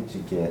 how did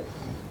you get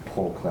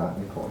Paul Clout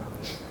in the corner?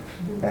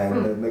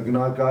 And the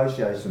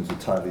negotiations were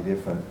totally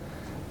different.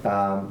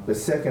 The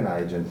second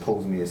agent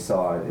pulls me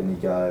aside and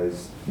he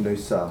goes,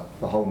 Noosa,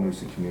 the whole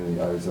Noosa community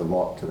owes a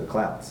lot to the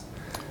Clouts.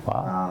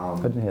 Wow,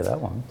 couldn't hear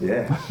that one.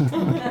 Yeah.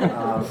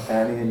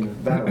 And in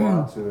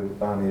Vanuatu,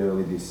 only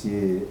early this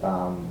year,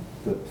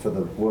 for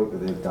the work that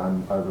they've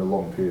done over a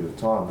long period of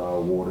time, they were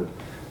awarded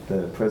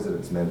the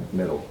President's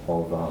Medal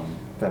of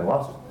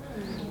Vanuatu.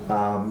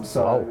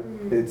 So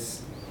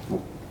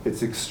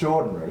it's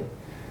extraordinary.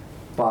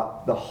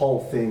 But the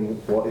whole thing,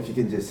 well, if you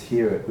can just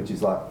hear it, which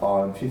is like,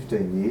 oh, in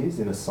 15 years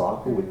in a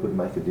cycle, we could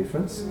make a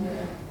difference.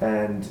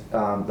 And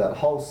that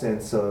whole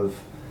sense of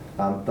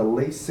the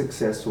least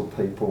successful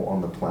people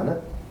on the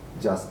planet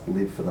just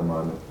live for the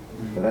moment.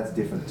 And that's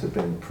different to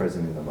being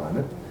present in the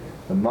moment.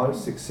 The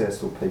most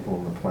successful people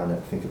on the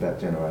planet think about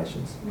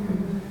generations.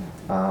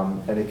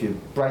 And if you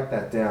break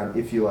that down,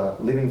 if you are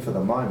living for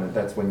the moment,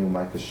 that's when you'll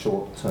make a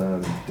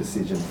short-term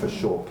decision for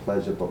short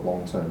pleasure but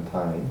long-term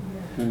pain.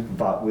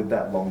 But with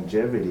that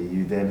longevity,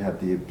 you then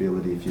have the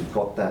ability, if you've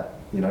got that,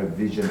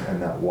 vision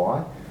and that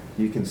why,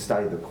 you can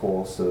stay the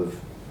course of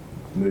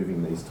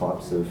moving these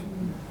types of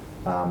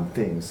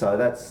things. So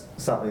that's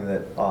something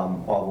that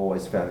I've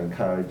always found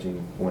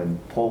encouraging when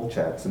Paul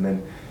chats. And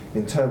then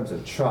in terms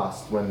of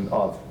trust, when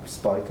I've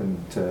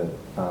spoken to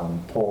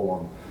Paul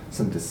on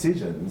some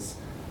decisions,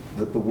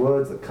 that the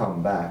words that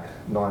come back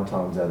 9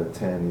 times out of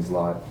 10 is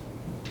like,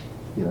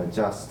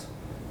 just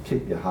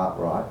keep your heart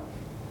right.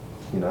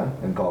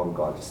 And God will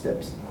guide your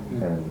steps.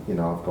 And,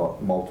 I've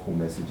got multiple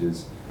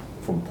messages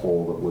from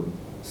Paul that would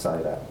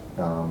say that.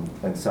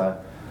 And so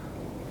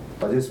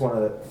I just want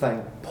to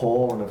thank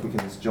Paul, and if we can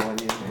just join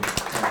in.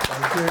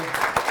 Thank you.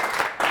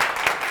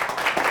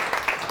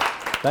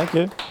 Thank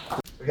you.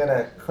 We're going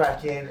to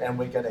crack in and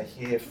we're going to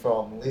hear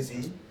from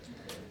Lizzie.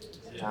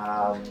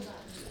 I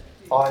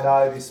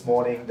know this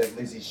morning that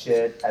Lizzie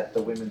shared at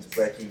the Women's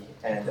Brekkie,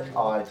 and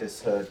I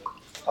just heard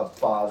a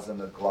buzz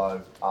and a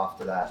glow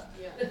after that.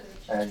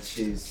 And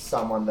she's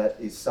someone that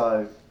is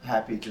so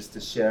happy just to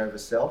share of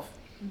herself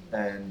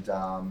and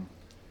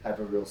have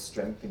a real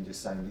strength in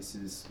just saying, this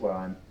is where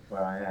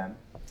I am.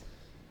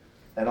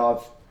 And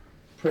I've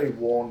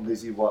pre-warned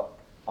Lizzie what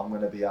I'm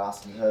going to be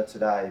asking her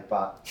today,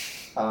 but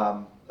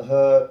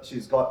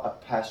she's got a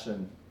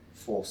passion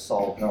for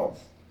soul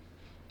health,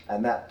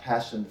 and that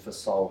passion for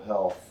soul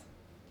health,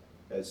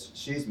 as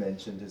she's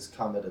mentioned, has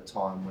come at a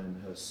time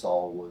when her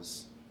soul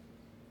was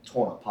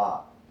torn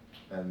apart,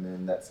 and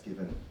then that's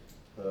given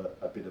her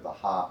a bit of a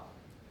heart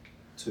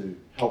to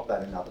help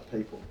that in other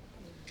people.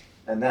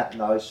 And that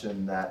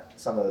notion that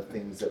some of the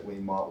things that we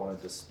might want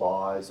to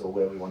despise, or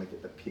where we want to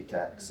get the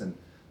pickaxe and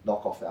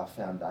knock off our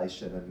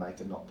foundation and make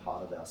it not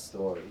part of our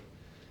story,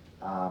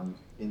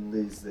 in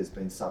Liz there's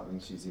been something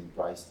she's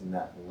embraced in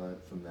that and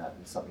learnt from that,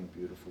 and something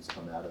beautiful's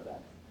come out of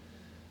that.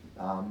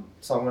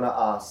 So I'm going to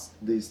ask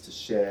Liz to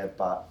share,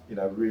 but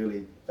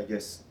really I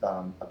guess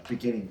a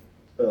beginning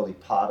early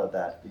part of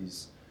that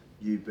is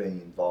you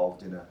being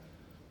involved in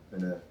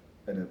an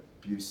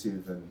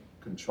abusive and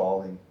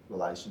controlling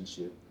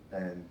relationship,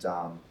 and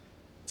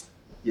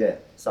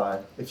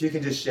so if you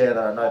can just share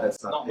that. I know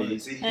that's not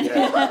easy.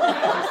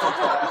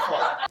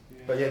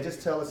 But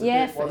just tell us a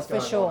bit what's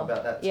going on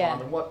about that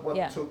time, and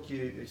what took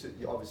you.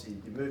 Obviously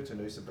you moved to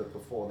Noosa, but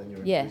before then you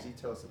were in Lizzie.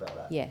 Tell us about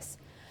that. Yes.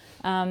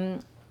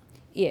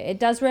 It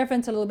does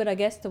reference a little bit, I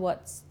guess, to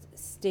what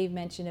Steve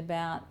mentioned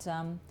about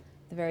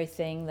the very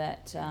thing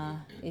that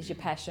is your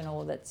passion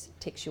or that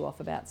ticks you off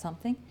about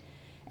something.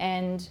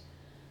 And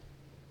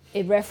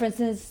it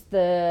references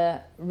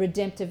the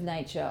redemptive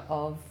nature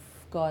of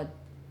God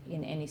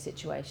in any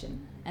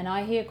situation. And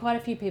I hear quite a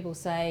few people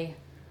say,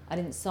 I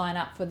didn't sign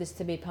up for this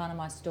to be part of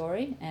my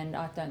story, and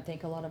I don't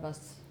think a lot of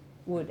us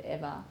would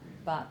ever.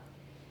 But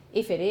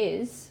if it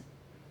is,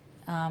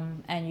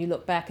 and you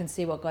look back and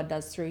see what God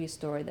does through your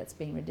story that's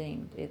being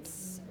redeemed,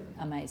 it's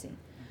amazing.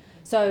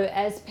 So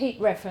as Pete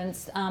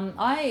referenced,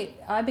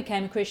 I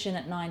became a Christian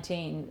at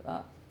 19,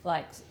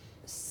 like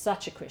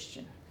such a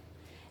Christian,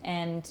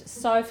 and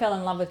so fell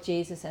in love with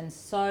Jesus and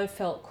so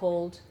felt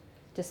called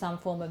to some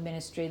form of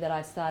ministry that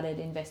I started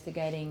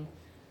investigating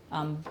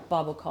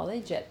Bible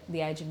college at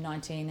the age of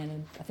 19,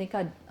 and I think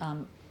I'd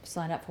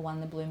signed up for one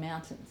in the Blue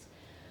Mountains.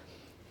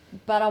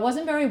 But I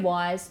wasn't very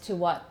wise to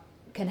what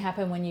can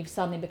happen when you've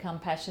suddenly become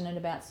passionate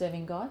about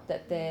serving God,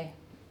 that there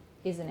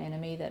is an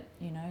enemy that,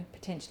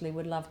 potentially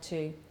would love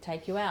to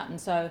take you out. And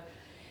so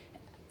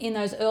in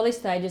those early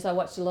stages, I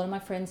watched a lot of my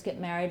friends get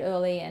married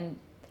early, and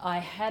I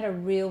had a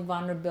real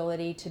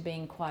vulnerability to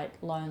being quite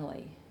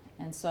lonely.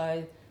 And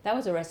so that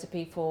was a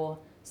recipe for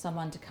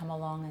someone to come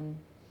along and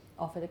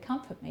offer to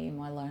comfort me in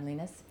my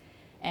loneliness.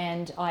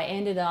 And I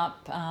ended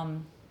up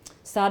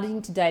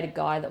starting to date a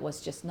guy that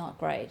was just not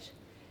great.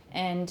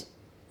 And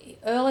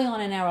early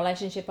on in our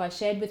relationship, I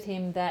shared with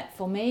him that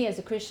for me as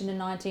a Christian in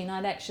 19,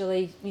 I'd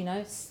actually,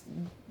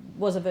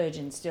 was a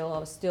virgin still. I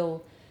was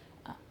still,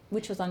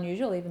 which was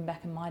unusual even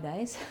back in my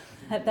days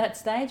at that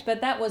stage.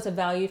 But that was a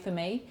value for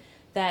me,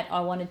 that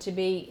I wanted to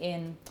be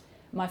in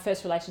my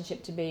first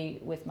relationship to be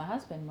with my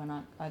husband when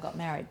I got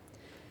married.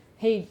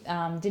 He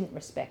didn't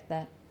respect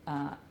that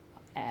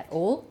at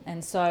all.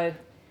 And so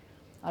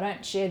I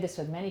don't share this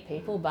with many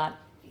people, but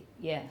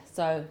yeah,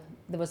 so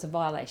there was a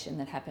violation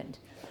that happened.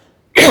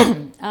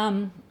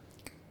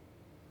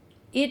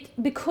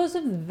 Because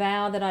of the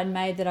vow that I'd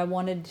made that I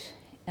wanted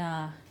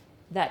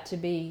that to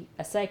be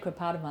a sacred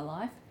part of my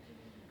life,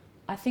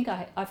 I think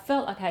I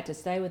felt like I had to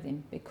stay with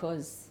him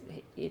because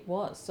it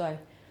was. So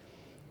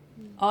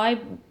I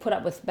put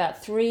up with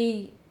about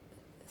three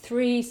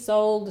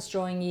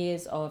soul-destroying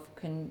years of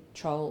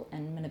control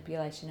and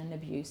manipulation and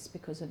abuse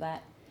because of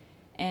that.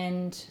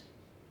 And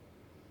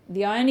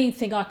the only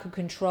thing I could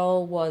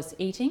control was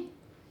eating.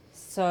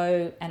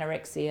 So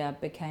anorexia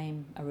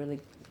became a really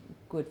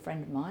good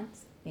friend of mine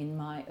in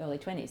my early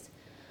 20s.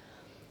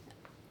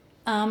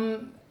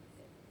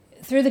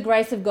 Through the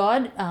grace of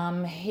God,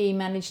 he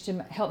managed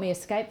to help me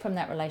escape from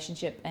that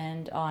relationship,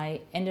 and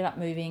I ended up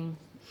moving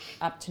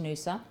up to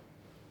Noosa,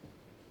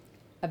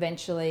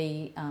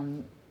 eventually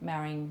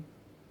marrying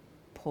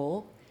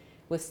Paul.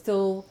 We're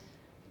still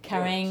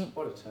carrying...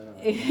 What a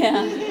turnaround.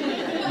 Yeah.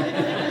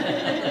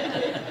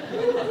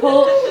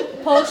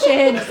 Paul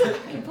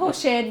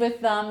shared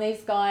with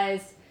these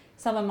guys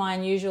some of my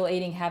unusual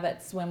eating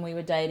habits when we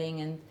were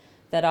dating, and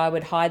that I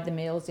would hide the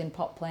meals in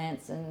pot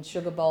plants and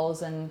sugar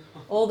bowls and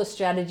all the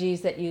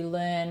strategies that you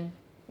learn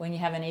when you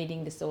have an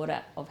eating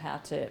disorder of how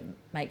to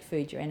make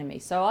food your enemy.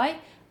 So I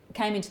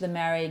came into the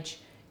marriage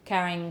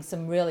carrying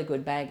some really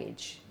good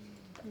baggage.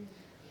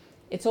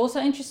 It's also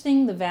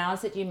interesting the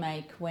vows that you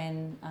make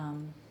when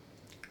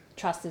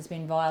trust has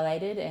been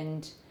violated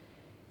and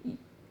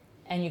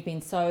you've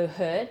been so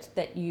hurt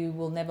that you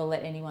will never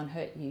let anyone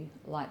hurt you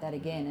like that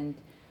again. And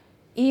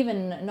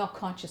even not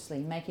consciously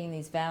making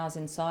these vows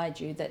inside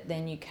you that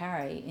then you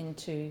carry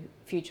into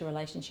future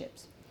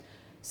relationships.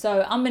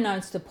 So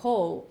unbeknownst to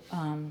Paul,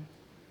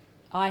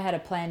 I had a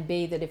plan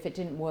B that if it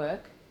didn't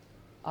work,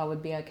 I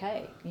would be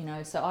okay.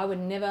 So I would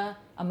never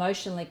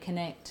emotionally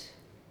connect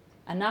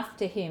enough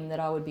to him that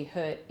I would be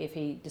hurt if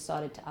he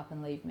decided to up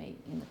and leave me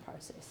in the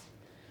process.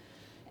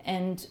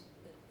 And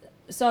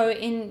so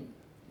in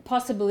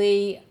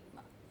possibly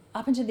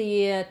up into the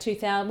year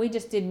 2000, we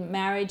just did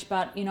marriage,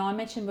 but I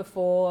mentioned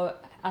before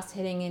us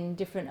heading in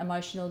different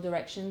emotional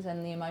directions,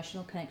 and the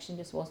emotional connection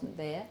just wasn't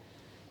there.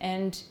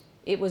 And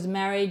it was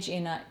marriage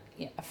in a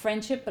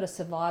friendship, but a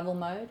survival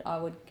mode, I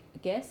would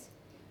guess.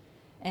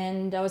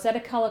 And I was at a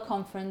colour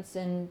conference,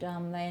 and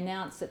they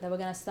announced that they were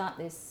going to start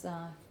this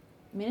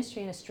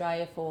ministry in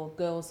Australia for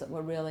girls that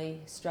were really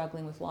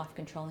struggling with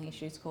life-controlling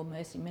issues called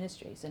Mercy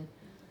Ministries. And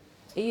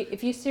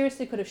if you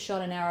seriously could have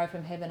shot an arrow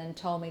from heaven and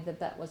told me that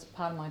that was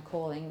part of my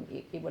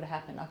calling, it would have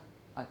happened.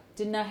 I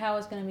didn't know how I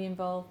was going to be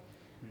involved,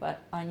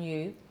 but I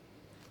knew.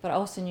 But I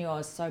also knew I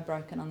was so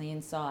broken on the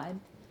inside.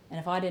 And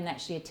if I didn't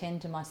actually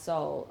attend to my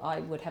soul,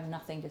 I would have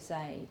nothing to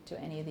say to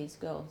any of these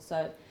girls.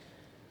 So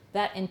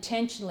that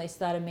intentionally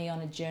started me on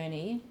a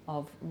journey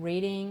of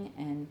reading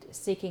and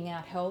seeking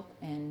out help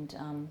and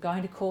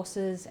going to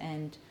courses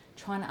and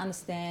trying to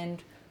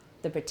understand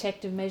the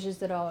protective measures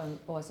that I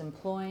was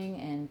employing,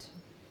 and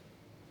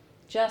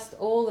just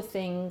all the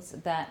things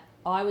that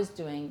I was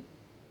doing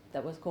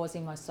that was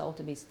causing my soul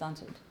to be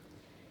stunted.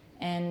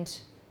 And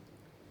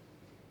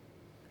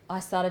I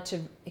started to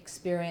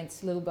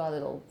experience little by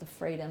little the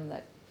freedom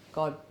that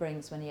God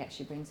brings when he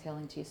actually brings hell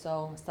into your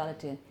soul. I started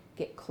to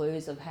get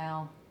clues of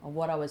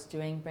what I was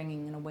doing,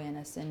 bringing an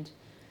awareness, and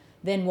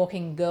then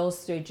walking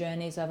girls through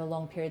journeys over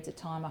long periods of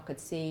time. I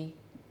could see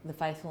the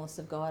faithfulness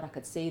of God. I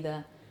could see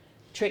the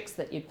tricks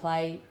that you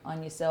play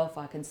on yourself.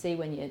 I can see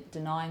when you're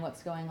denying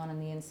what's going on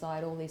the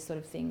inside, all these sort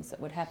of things that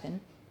would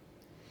happen.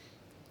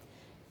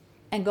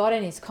 And God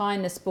in his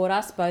kindness brought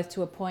us both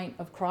to a point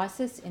of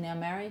crisis in our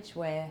marriage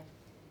where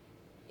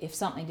if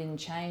something didn't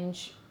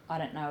change, I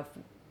don't know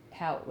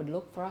how it would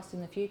look for us in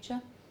the future.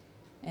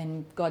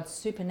 And God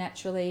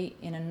supernaturally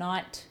in a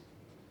night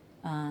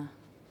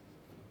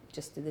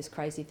just did this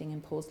crazy thing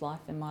in Paul's life,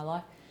 in my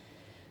life.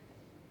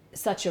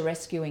 Such a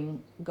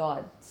rescuing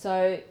God.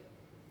 So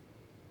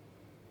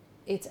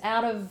it's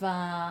out of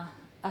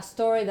a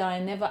story that I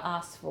never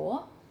asked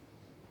for,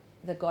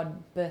 that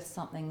God birthed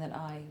something that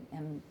I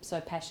am so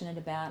passionate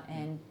about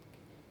and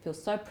feel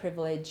so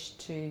privileged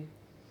to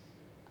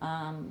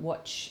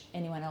watch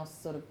anyone else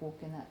sort of walk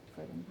in that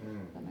freedom.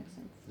 If that makes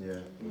sense.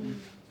 Yeah.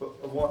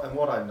 But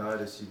what I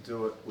notice, you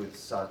do it with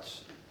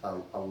such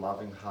a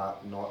loving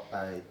heart, not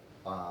a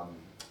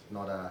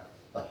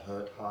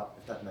hurt heart,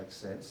 if that makes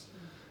sense.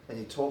 And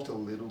you talked a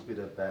little bit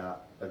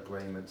about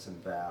agreements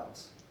and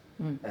vows,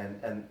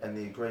 and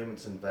the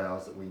agreements and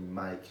vows that we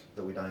make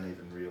that we don't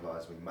even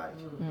realise we make.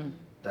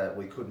 That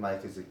we could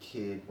make as a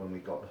kid when we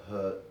got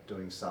hurt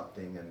doing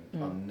something,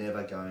 and I'm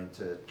never going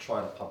to try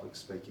to public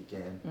speak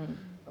again.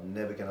 I'm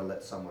never going to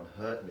let someone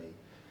hurt me.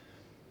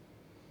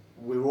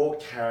 We're all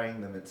carrying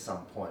them at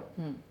some point.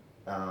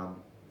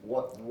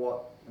 What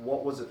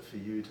was it for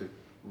you to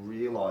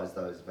realise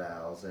those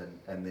vows and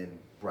then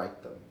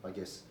break them? I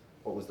guess,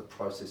 what was the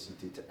process you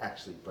did to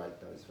actually break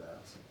those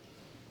vows?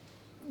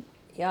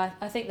 Yeah,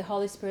 I think the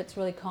Holy Spirit's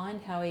really kind,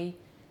 how He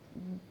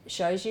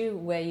shows you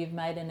where you've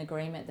made an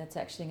agreement that's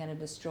actually going to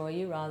destroy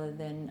you rather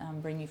than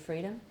bring you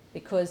freedom.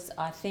 Because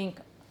I think,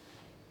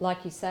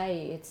 like you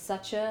say, it's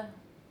such a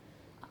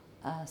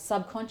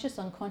subconscious,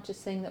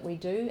 unconscious thing that we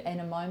do in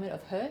a moment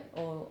of hurt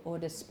or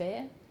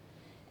despair.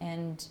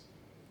 And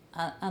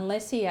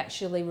unless He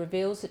actually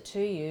reveals it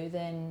to you,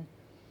 then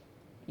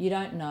you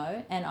don't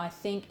know. And I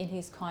think in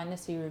His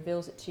kindness, He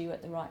reveals it to you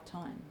at the right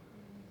time,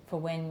 for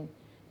when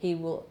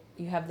you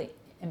have the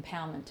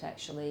empowerment to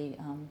actually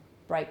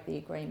break the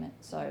agreement.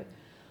 So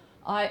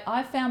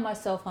I found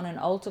myself on an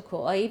altar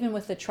call, even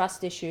with the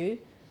trust issue,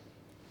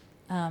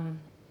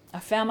 I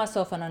found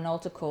myself on an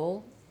altar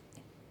call,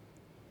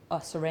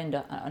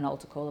 an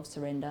altar call of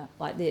surrender,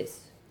 like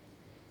this.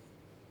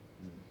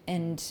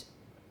 And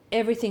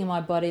everything in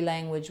my body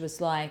language was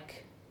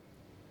like,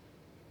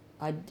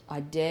 I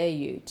dare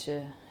you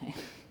to,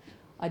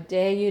 I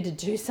dare you to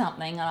do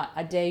something.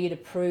 I dare you to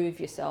prove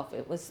yourself.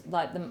 It was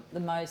like the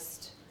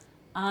most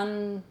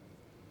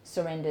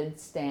unsurrendered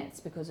stance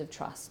because of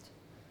trust.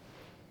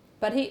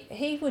 But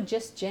he would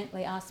just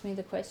gently ask me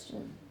the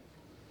question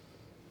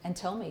and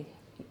tell me,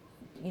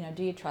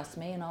 do you trust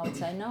me? And I would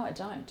say, no, I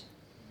don't.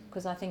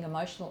 Because I think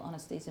emotional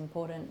honesty is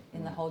important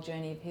in the whole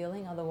journey of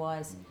healing.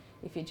 Otherwise,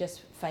 if you're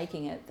just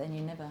faking it, then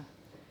you're never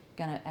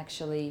going to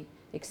actually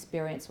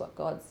experience what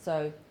God.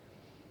 So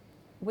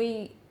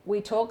we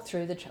talked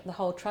through the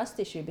whole trust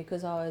issue,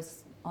 because I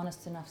was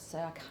honest enough to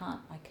say, I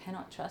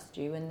cannot trust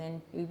you. And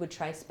then we would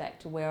trace back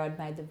to where I'd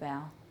made the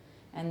vow.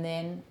 And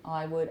then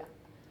I would,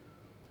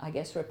 I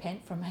guess,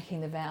 repent from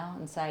making the vow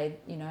and say,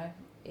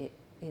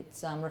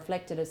 it's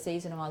reflected a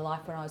season of my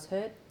life when I was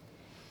hurt,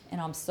 and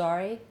I'm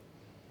sorry,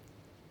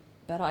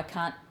 but I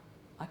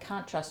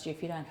can't trust you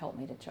if you don't help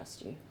me to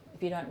trust you,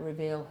 if you don't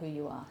reveal who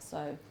you are.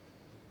 So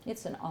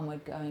it's an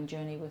onward going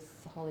journey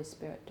with the Holy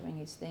Spirit doing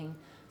His thing.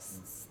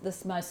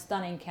 This most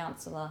stunning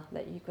counsellor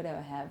that you could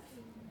ever have,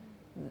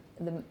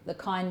 the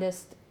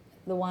kindest,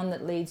 the one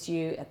that leads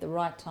you at the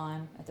right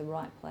time, at the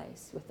right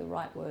place, with the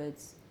right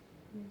words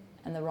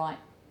and the right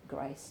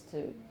grace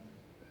to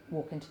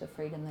walk into the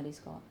freedom that He's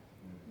got.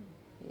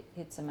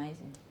 It's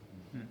amazing.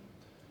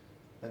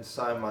 And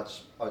so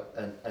much,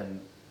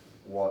 and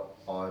what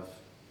I've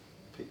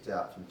picked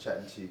out from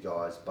chatting to you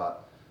guys,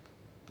 but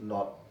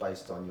not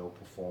based on your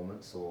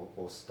performance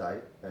or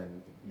state.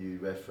 And you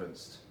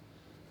referenced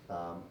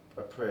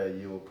a prayer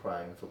you were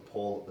praying for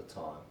Paul at the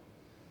time,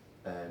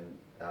 and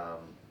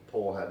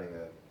Paul having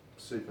a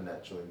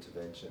supernatural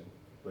intervention,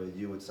 where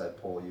you would say,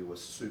 Paul, you were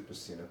super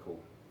cynical,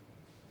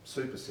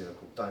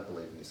 don't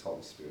believe in this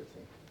Holy Spirit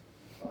thing,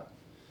 right?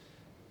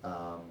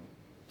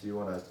 Do you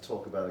want to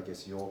talk about, I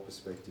guess, your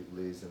perspective,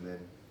 Liz, and then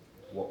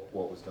what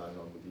was going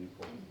on with you,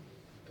 Paul?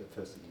 But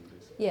first of you,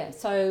 Liz. Yeah,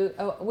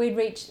 so we'd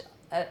reached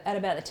at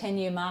about the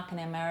 10-year mark in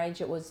our marriage.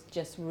 It was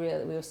just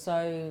really, we were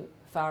so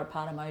far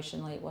apart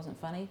emotionally, it wasn't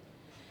funny.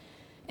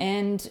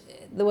 And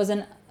there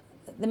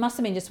must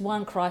have been just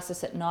one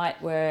crisis at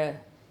night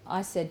where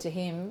I said to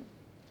him,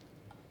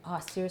 I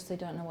seriously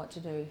don't know what to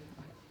do.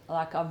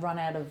 Like, I've run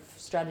out of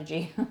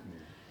strategy.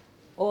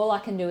 All I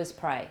can do is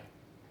pray.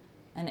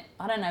 And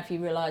I don't know if you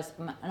realise,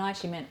 and I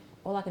actually meant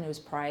all I can do is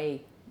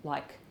pray,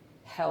 like,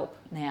 help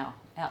now,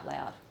 out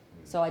loud.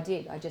 So I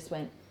did. I just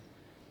went,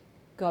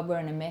 God, we're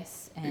in a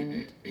mess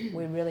and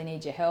we really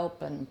need your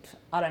help, and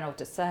I don't know what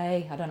to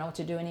say. I don't know what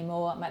to do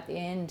anymore. I'm at the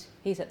end.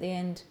 He's at the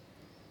end.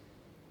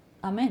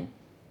 Amen.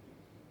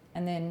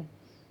 And then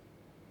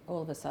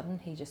all of a sudden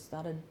he just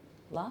started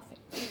laughing.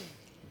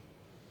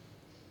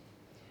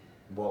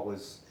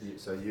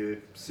 So you're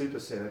super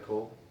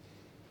cynical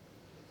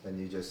and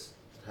you just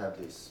have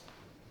this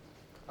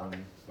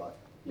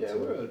Yeah,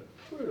 we're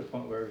at a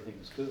point where everything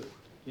was good.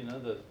 It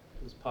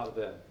was part of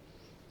our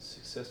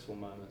successful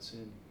moments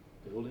in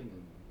building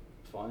and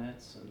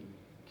finance, and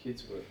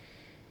kids were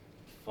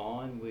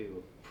fine. We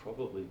were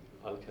probably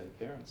okay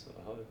parents,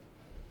 I hope.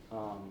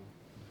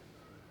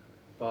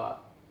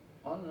 But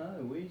I don't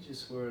know, we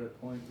just were at a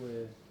point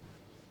where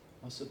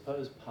I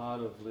suppose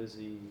part of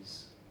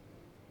Lizzie's,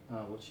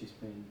 what she's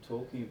been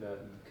talking about,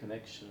 and the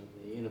connection,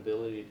 the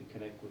inability to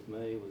connect with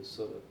me was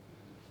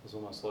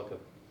almost like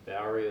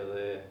barrier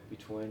there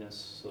between us,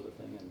 sort of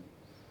thing. And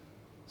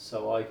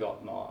so I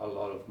got a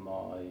lot of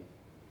my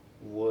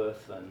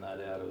worth and that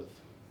out of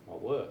my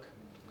work,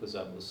 because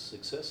that was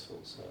successful.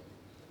 So,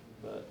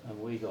 and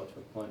we got to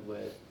a point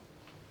where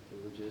we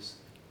were just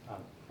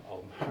an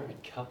old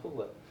married couple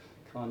that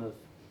kind of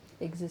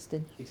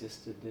Existed.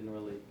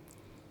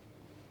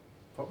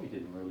 Probably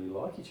didn't really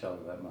like each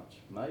other that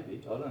much.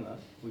 Maybe, I don't know.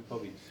 We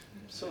probably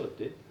sort of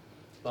did.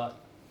 But,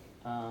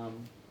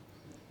 and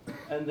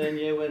then,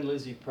 yeah, when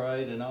Lizzie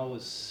prayed and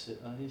she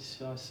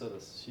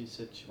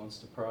said she wants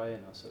to pray,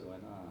 and I sort of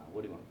went,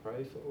 what do you want to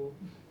pray for?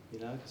 You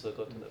know, because I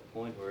got to that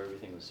point where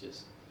everything was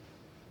just,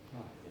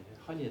 oh, yeah,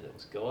 I knew that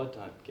was God,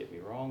 don't get me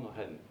wrong. I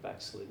hadn't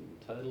backslidden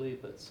totally,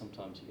 but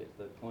sometimes you get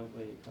to that point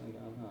where you're kind of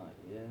going, oh,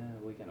 yeah,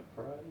 we're going to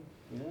pray,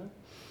 you know?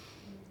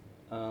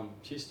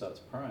 She starts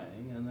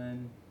praying, and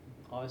then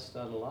I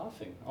started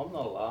laughing. I'm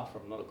not a laugher,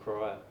 I'm not a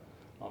crier,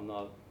 I'm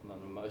not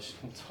an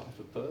emotional type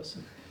of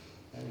person.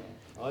 Anyway,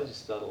 I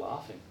just started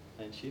laughing,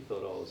 and she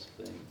thought I was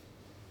being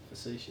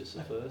facetious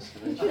at first,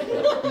 and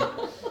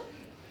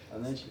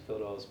then she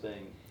thought I was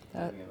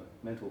having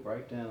a mental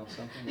breakdown or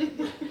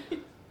something.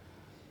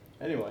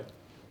 Anyway,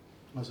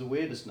 it was the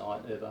weirdest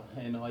night ever,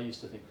 and I used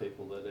to think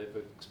people that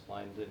ever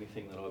explained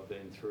anything that I've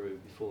been through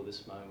before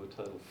this moment were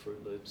total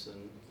Fruit Loops,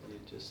 and you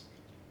just,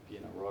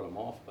 write them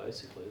off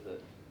basically.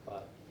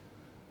 But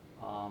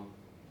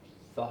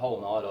the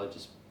whole night I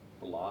just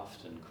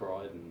laughed and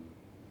cried, and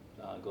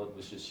God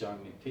was just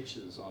showing me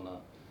pictures I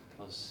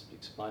was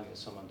explaining to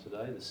someone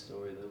today this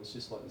story. There was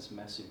just like this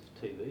massive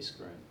TV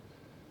screen,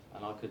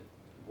 and I could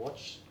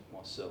watch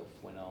myself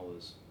when I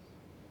was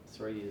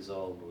 3 years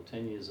old or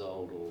 10 years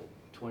old or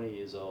 20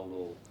 years old,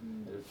 or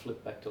it would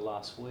flip back to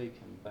last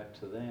week and back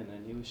to then,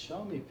 and he was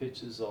showing me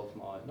pictures of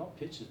not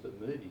pictures but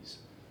movies,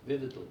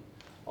 vividly,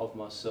 of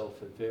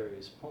myself at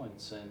various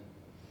points. And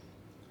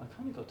I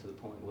kind of got to the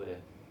point where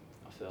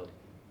I felt,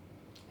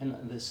 and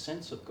the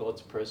sense of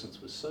God's presence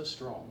was so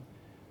strong,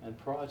 and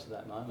prior to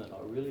that moment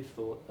I really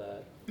thought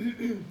that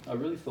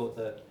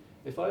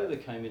if I ever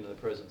came into the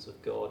presence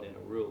of God in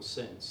a real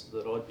sense,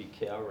 that I'd be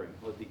cowering,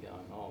 I'd be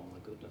going, oh my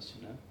goodness,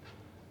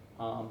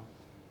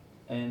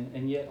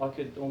 and yet I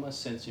could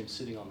almost sense him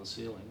sitting on the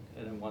ceiling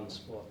and in one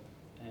spot,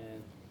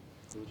 and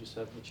we were just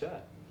having a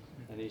chat,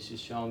 and he's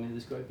just showing me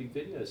this great big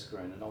video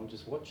screen, and I'm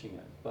just watching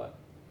it. But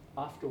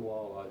after a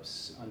while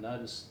I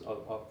noticed,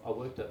 I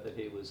worked out that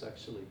he was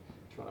actually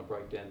trying to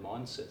break down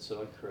mindsets that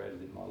I'd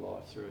created in my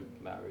life through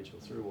marriage or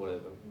through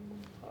whatever.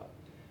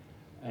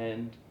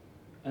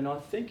 And I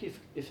think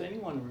if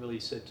anyone really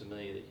said to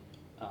me,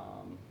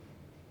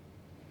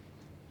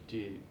 do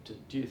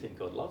you think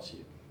God loves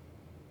you?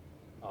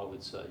 I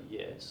would say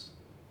yes,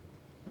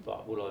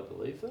 but would I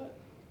believe that?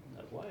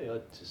 No way.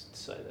 I'd just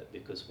say that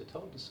because we're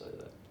told to say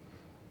that.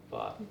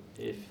 But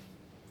if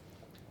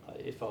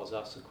I was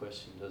asked the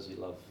question, does he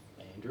love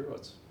Andrew,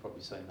 I'd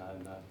probably say no,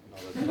 not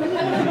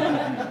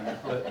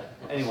at all. But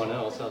anyone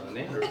else other than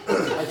Andrew,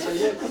 I'd say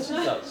yeah, of course he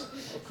does.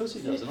 Of course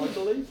he does, and I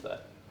believe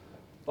that.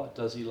 But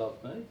does he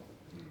love me?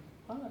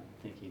 I don't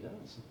think he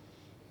does.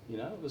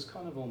 It was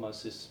kind of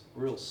almost this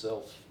real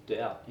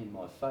self-doubt in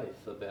my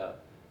faith about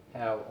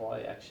how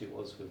I actually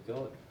was with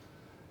God.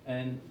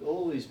 And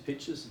all these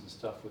pictures and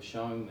stuff were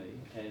showing me,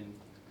 and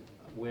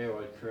where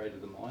I'd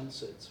created the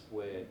mindsets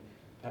where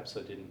perhaps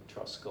I didn't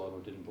trust God or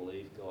didn't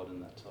believe God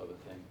and that type of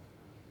thing.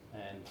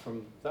 And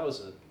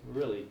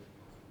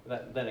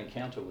that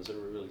encounter was a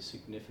really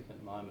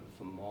significant moment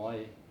for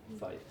my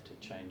faith to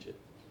change it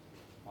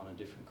on a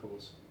different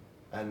course.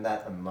 And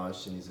that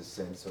emotion is a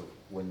sense of,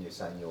 when you're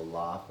saying you're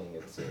laughing,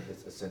 it's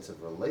a sense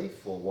of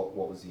relief, or what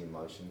was the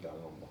emotion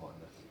going on behind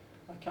that?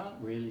 I can't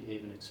really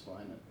even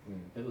explain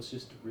it. It was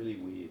just really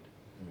weird.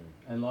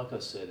 And like I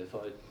said, if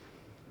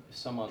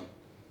someone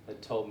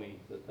had told me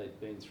that they'd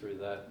been through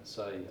that,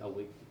 say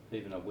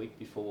even a week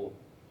before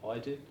I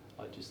did,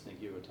 I'd just think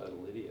you're a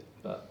total idiot.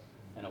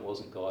 And it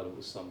wasn't God, it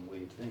was some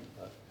weird thing.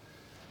 But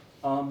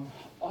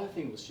I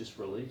think it was just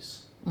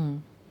release.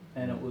 And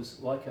it was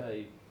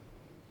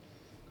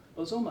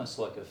almost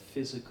like a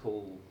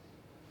physical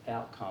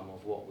outcome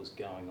of what was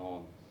going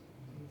on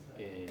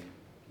in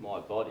my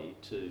body,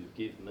 to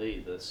give me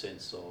the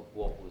sense of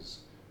what I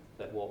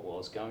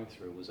was going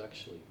through was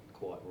actually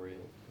quite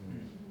real.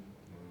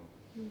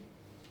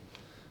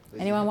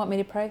 Anyone want me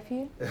to pray for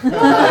you?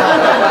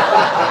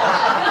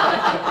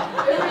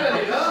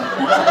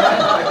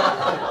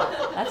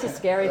 That's a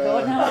scary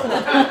thought now, isn't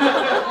it?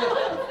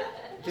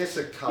 I guess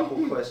a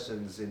couple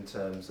questions in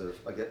terms of,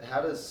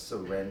 how does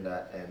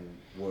surrender and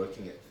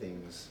working at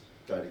things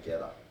go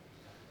together?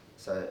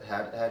 So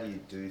how do you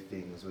do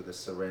things with a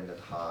surrendered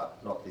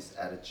heart, not this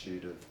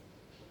attitude of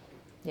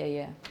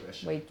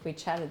aggression? We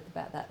chatted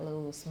about that a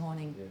little this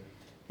morning, Yeah.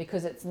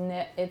 because it's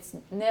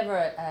never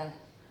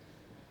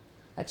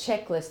a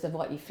checklist of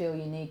what you feel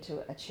you need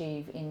to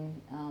achieve in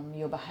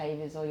your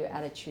behaviours or your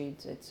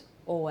attitudes. It's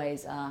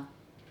always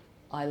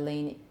I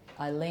lean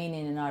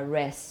in and I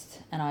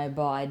rest and I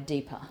abide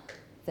deeper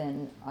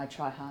than I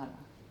try harder,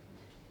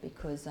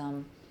 because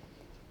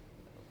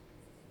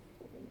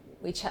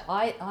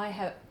I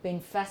have been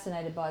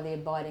fascinated by the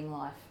abiding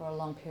life for a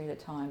long period of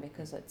time,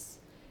 because it's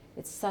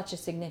such a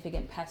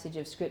significant passage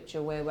of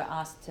scripture where we're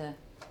asked to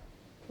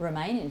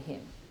remain in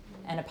him,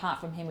 and apart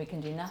from him we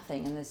can do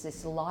nothing. And there's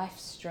this life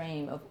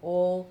stream of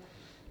all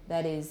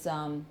that is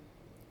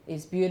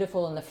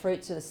beautiful, and the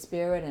fruits of the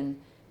spirit,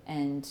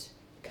 and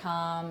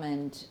calm,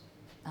 and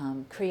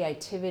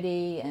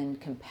creativity, and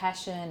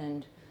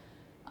compassion,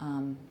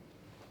 and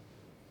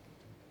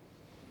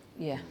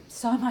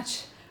so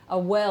much a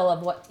well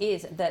of what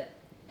is that.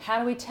 How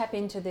do we tap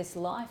into this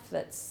life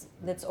that's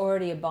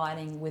already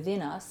abiding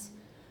within us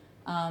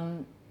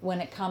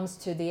when it comes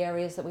to the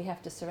areas that we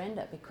have to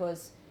surrender?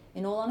 Because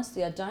in all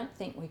honesty, I don't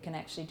think we can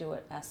actually do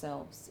it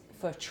ourselves.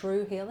 For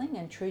true healing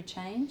and true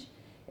change,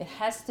 it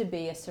has to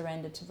be a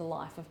surrender to the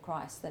life of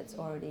Christ that's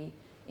already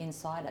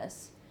inside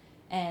us.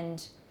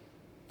 And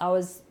I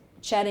was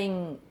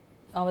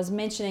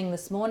mentioning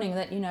this morning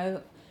that,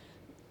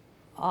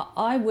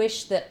 I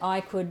wish that I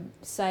could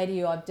say to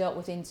you, I've dealt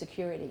with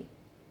insecurity.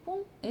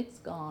 Well, it's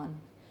gone.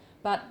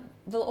 But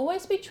there'll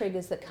always be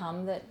triggers that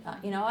come that,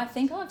 I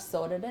think I've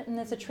sorted it, and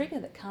there's a trigger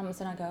that comes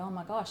and I go, oh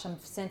my gosh, I'm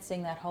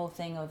sensing that whole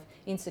thing of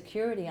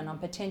insecurity, and I'm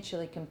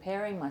potentially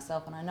comparing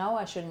myself, and I know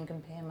I shouldn't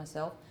compare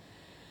myself.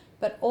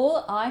 But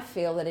all I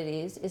feel that it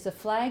is a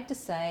flag to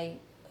say,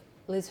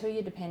 Liz, who are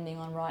you depending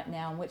on right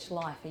now, and which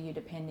life are you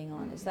depending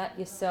on? Is that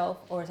yourself,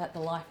 or is that the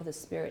life of the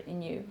Spirit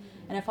in you?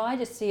 And if I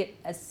just see it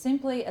as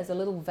simply as a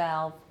little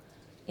valve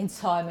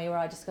inside me where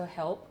I just go,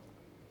 help,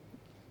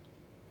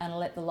 and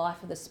let the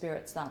life of the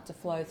Spirit start to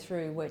flow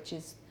through, which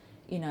is,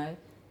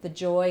 the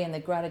joy and the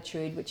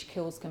gratitude which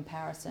kills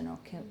comparison, or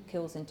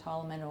kills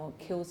entitlement, or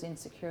kills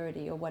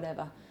insecurity, or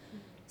whatever.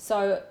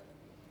 So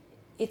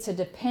it's a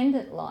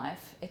dependent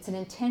life, it's an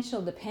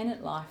intentional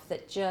dependent life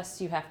that just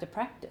you have to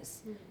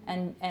practice,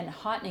 and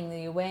heightening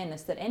the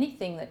awareness that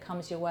anything that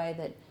comes your way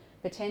that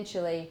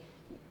potentially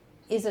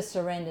is a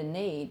surrender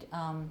need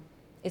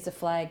is a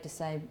flag to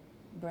say,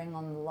 bring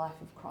on the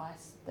life of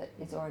Christ that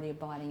is already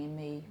abiding in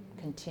me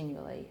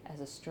continually as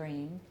a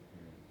stream,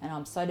 and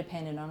I'm so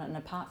dependent on it, and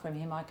apart from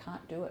him I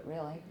can't do it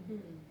really.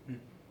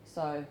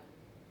 So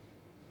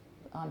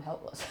I'm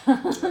helpless.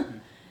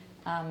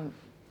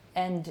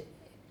 And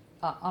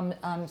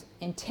I'm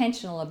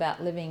intentional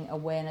about living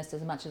awareness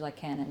as much as I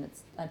can, and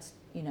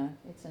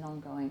it's an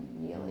ongoing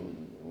yearly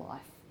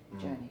life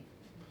journey.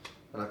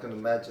 And I can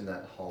imagine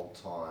that whole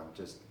time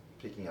just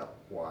picking up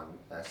one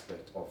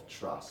aspect of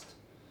trust,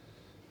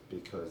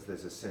 because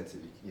there's a sense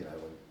of, when,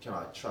 can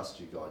I trust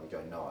you, God? And you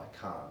go, no, I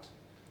can't.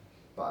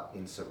 But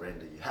in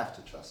surrender, you have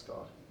to trust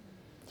God.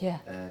 Yeah.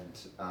 And,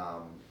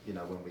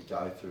 when we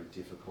go through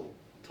difficult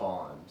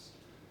times,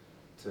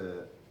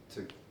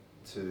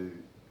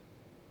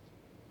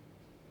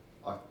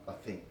 I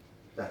think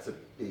that's a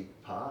big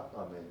part.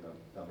 I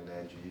mean,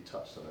 Andrew, you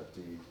touched on it.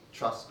 Do you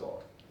trust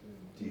God?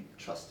 Do you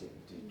trust him?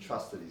 Do you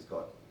trust that he's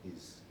got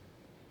his...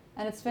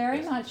 And it's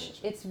very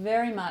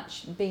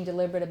much being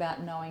deliberate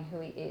about knowing who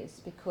he is,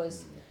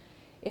 because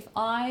if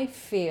I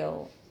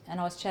feel, and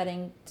I was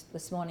chatting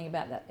this morning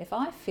about that, if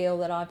I feel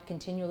that I've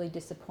continually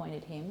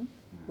disappointed him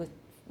with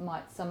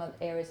some of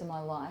the areas of my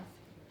life,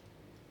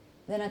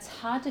 then it's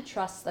hard to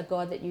trust a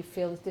God that you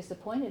feel is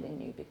disappointed in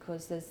you,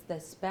 because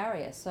there's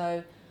barrier.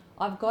 So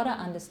I've got to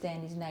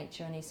understand his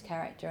nature and his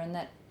character, and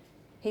that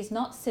he's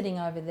not sitting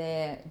over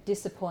there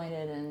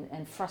disappointed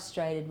and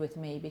frustrated with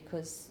me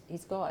because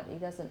he's God. He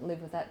doesn't live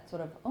with that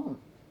sort of, oh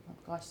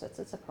gosh, that's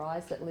a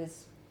surprise that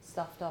Liz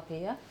stuffed up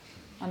here.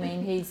 I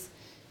mean,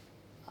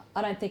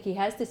 I don't think he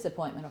has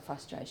disappointment or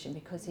frustration,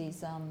 because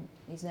he's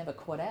never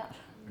caught out.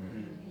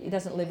 He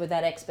doesn't live with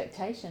that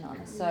expectation on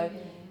us. So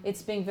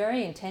it's being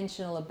very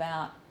intentional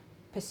about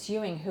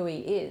pursuing who he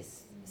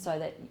is, so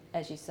that,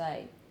 as you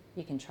say,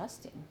 you can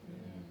trust him.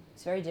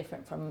 It's very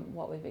different from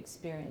what we've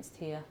experienced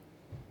here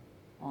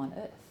on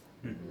earth,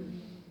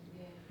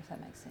 if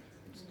that makes sense.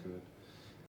 That's good.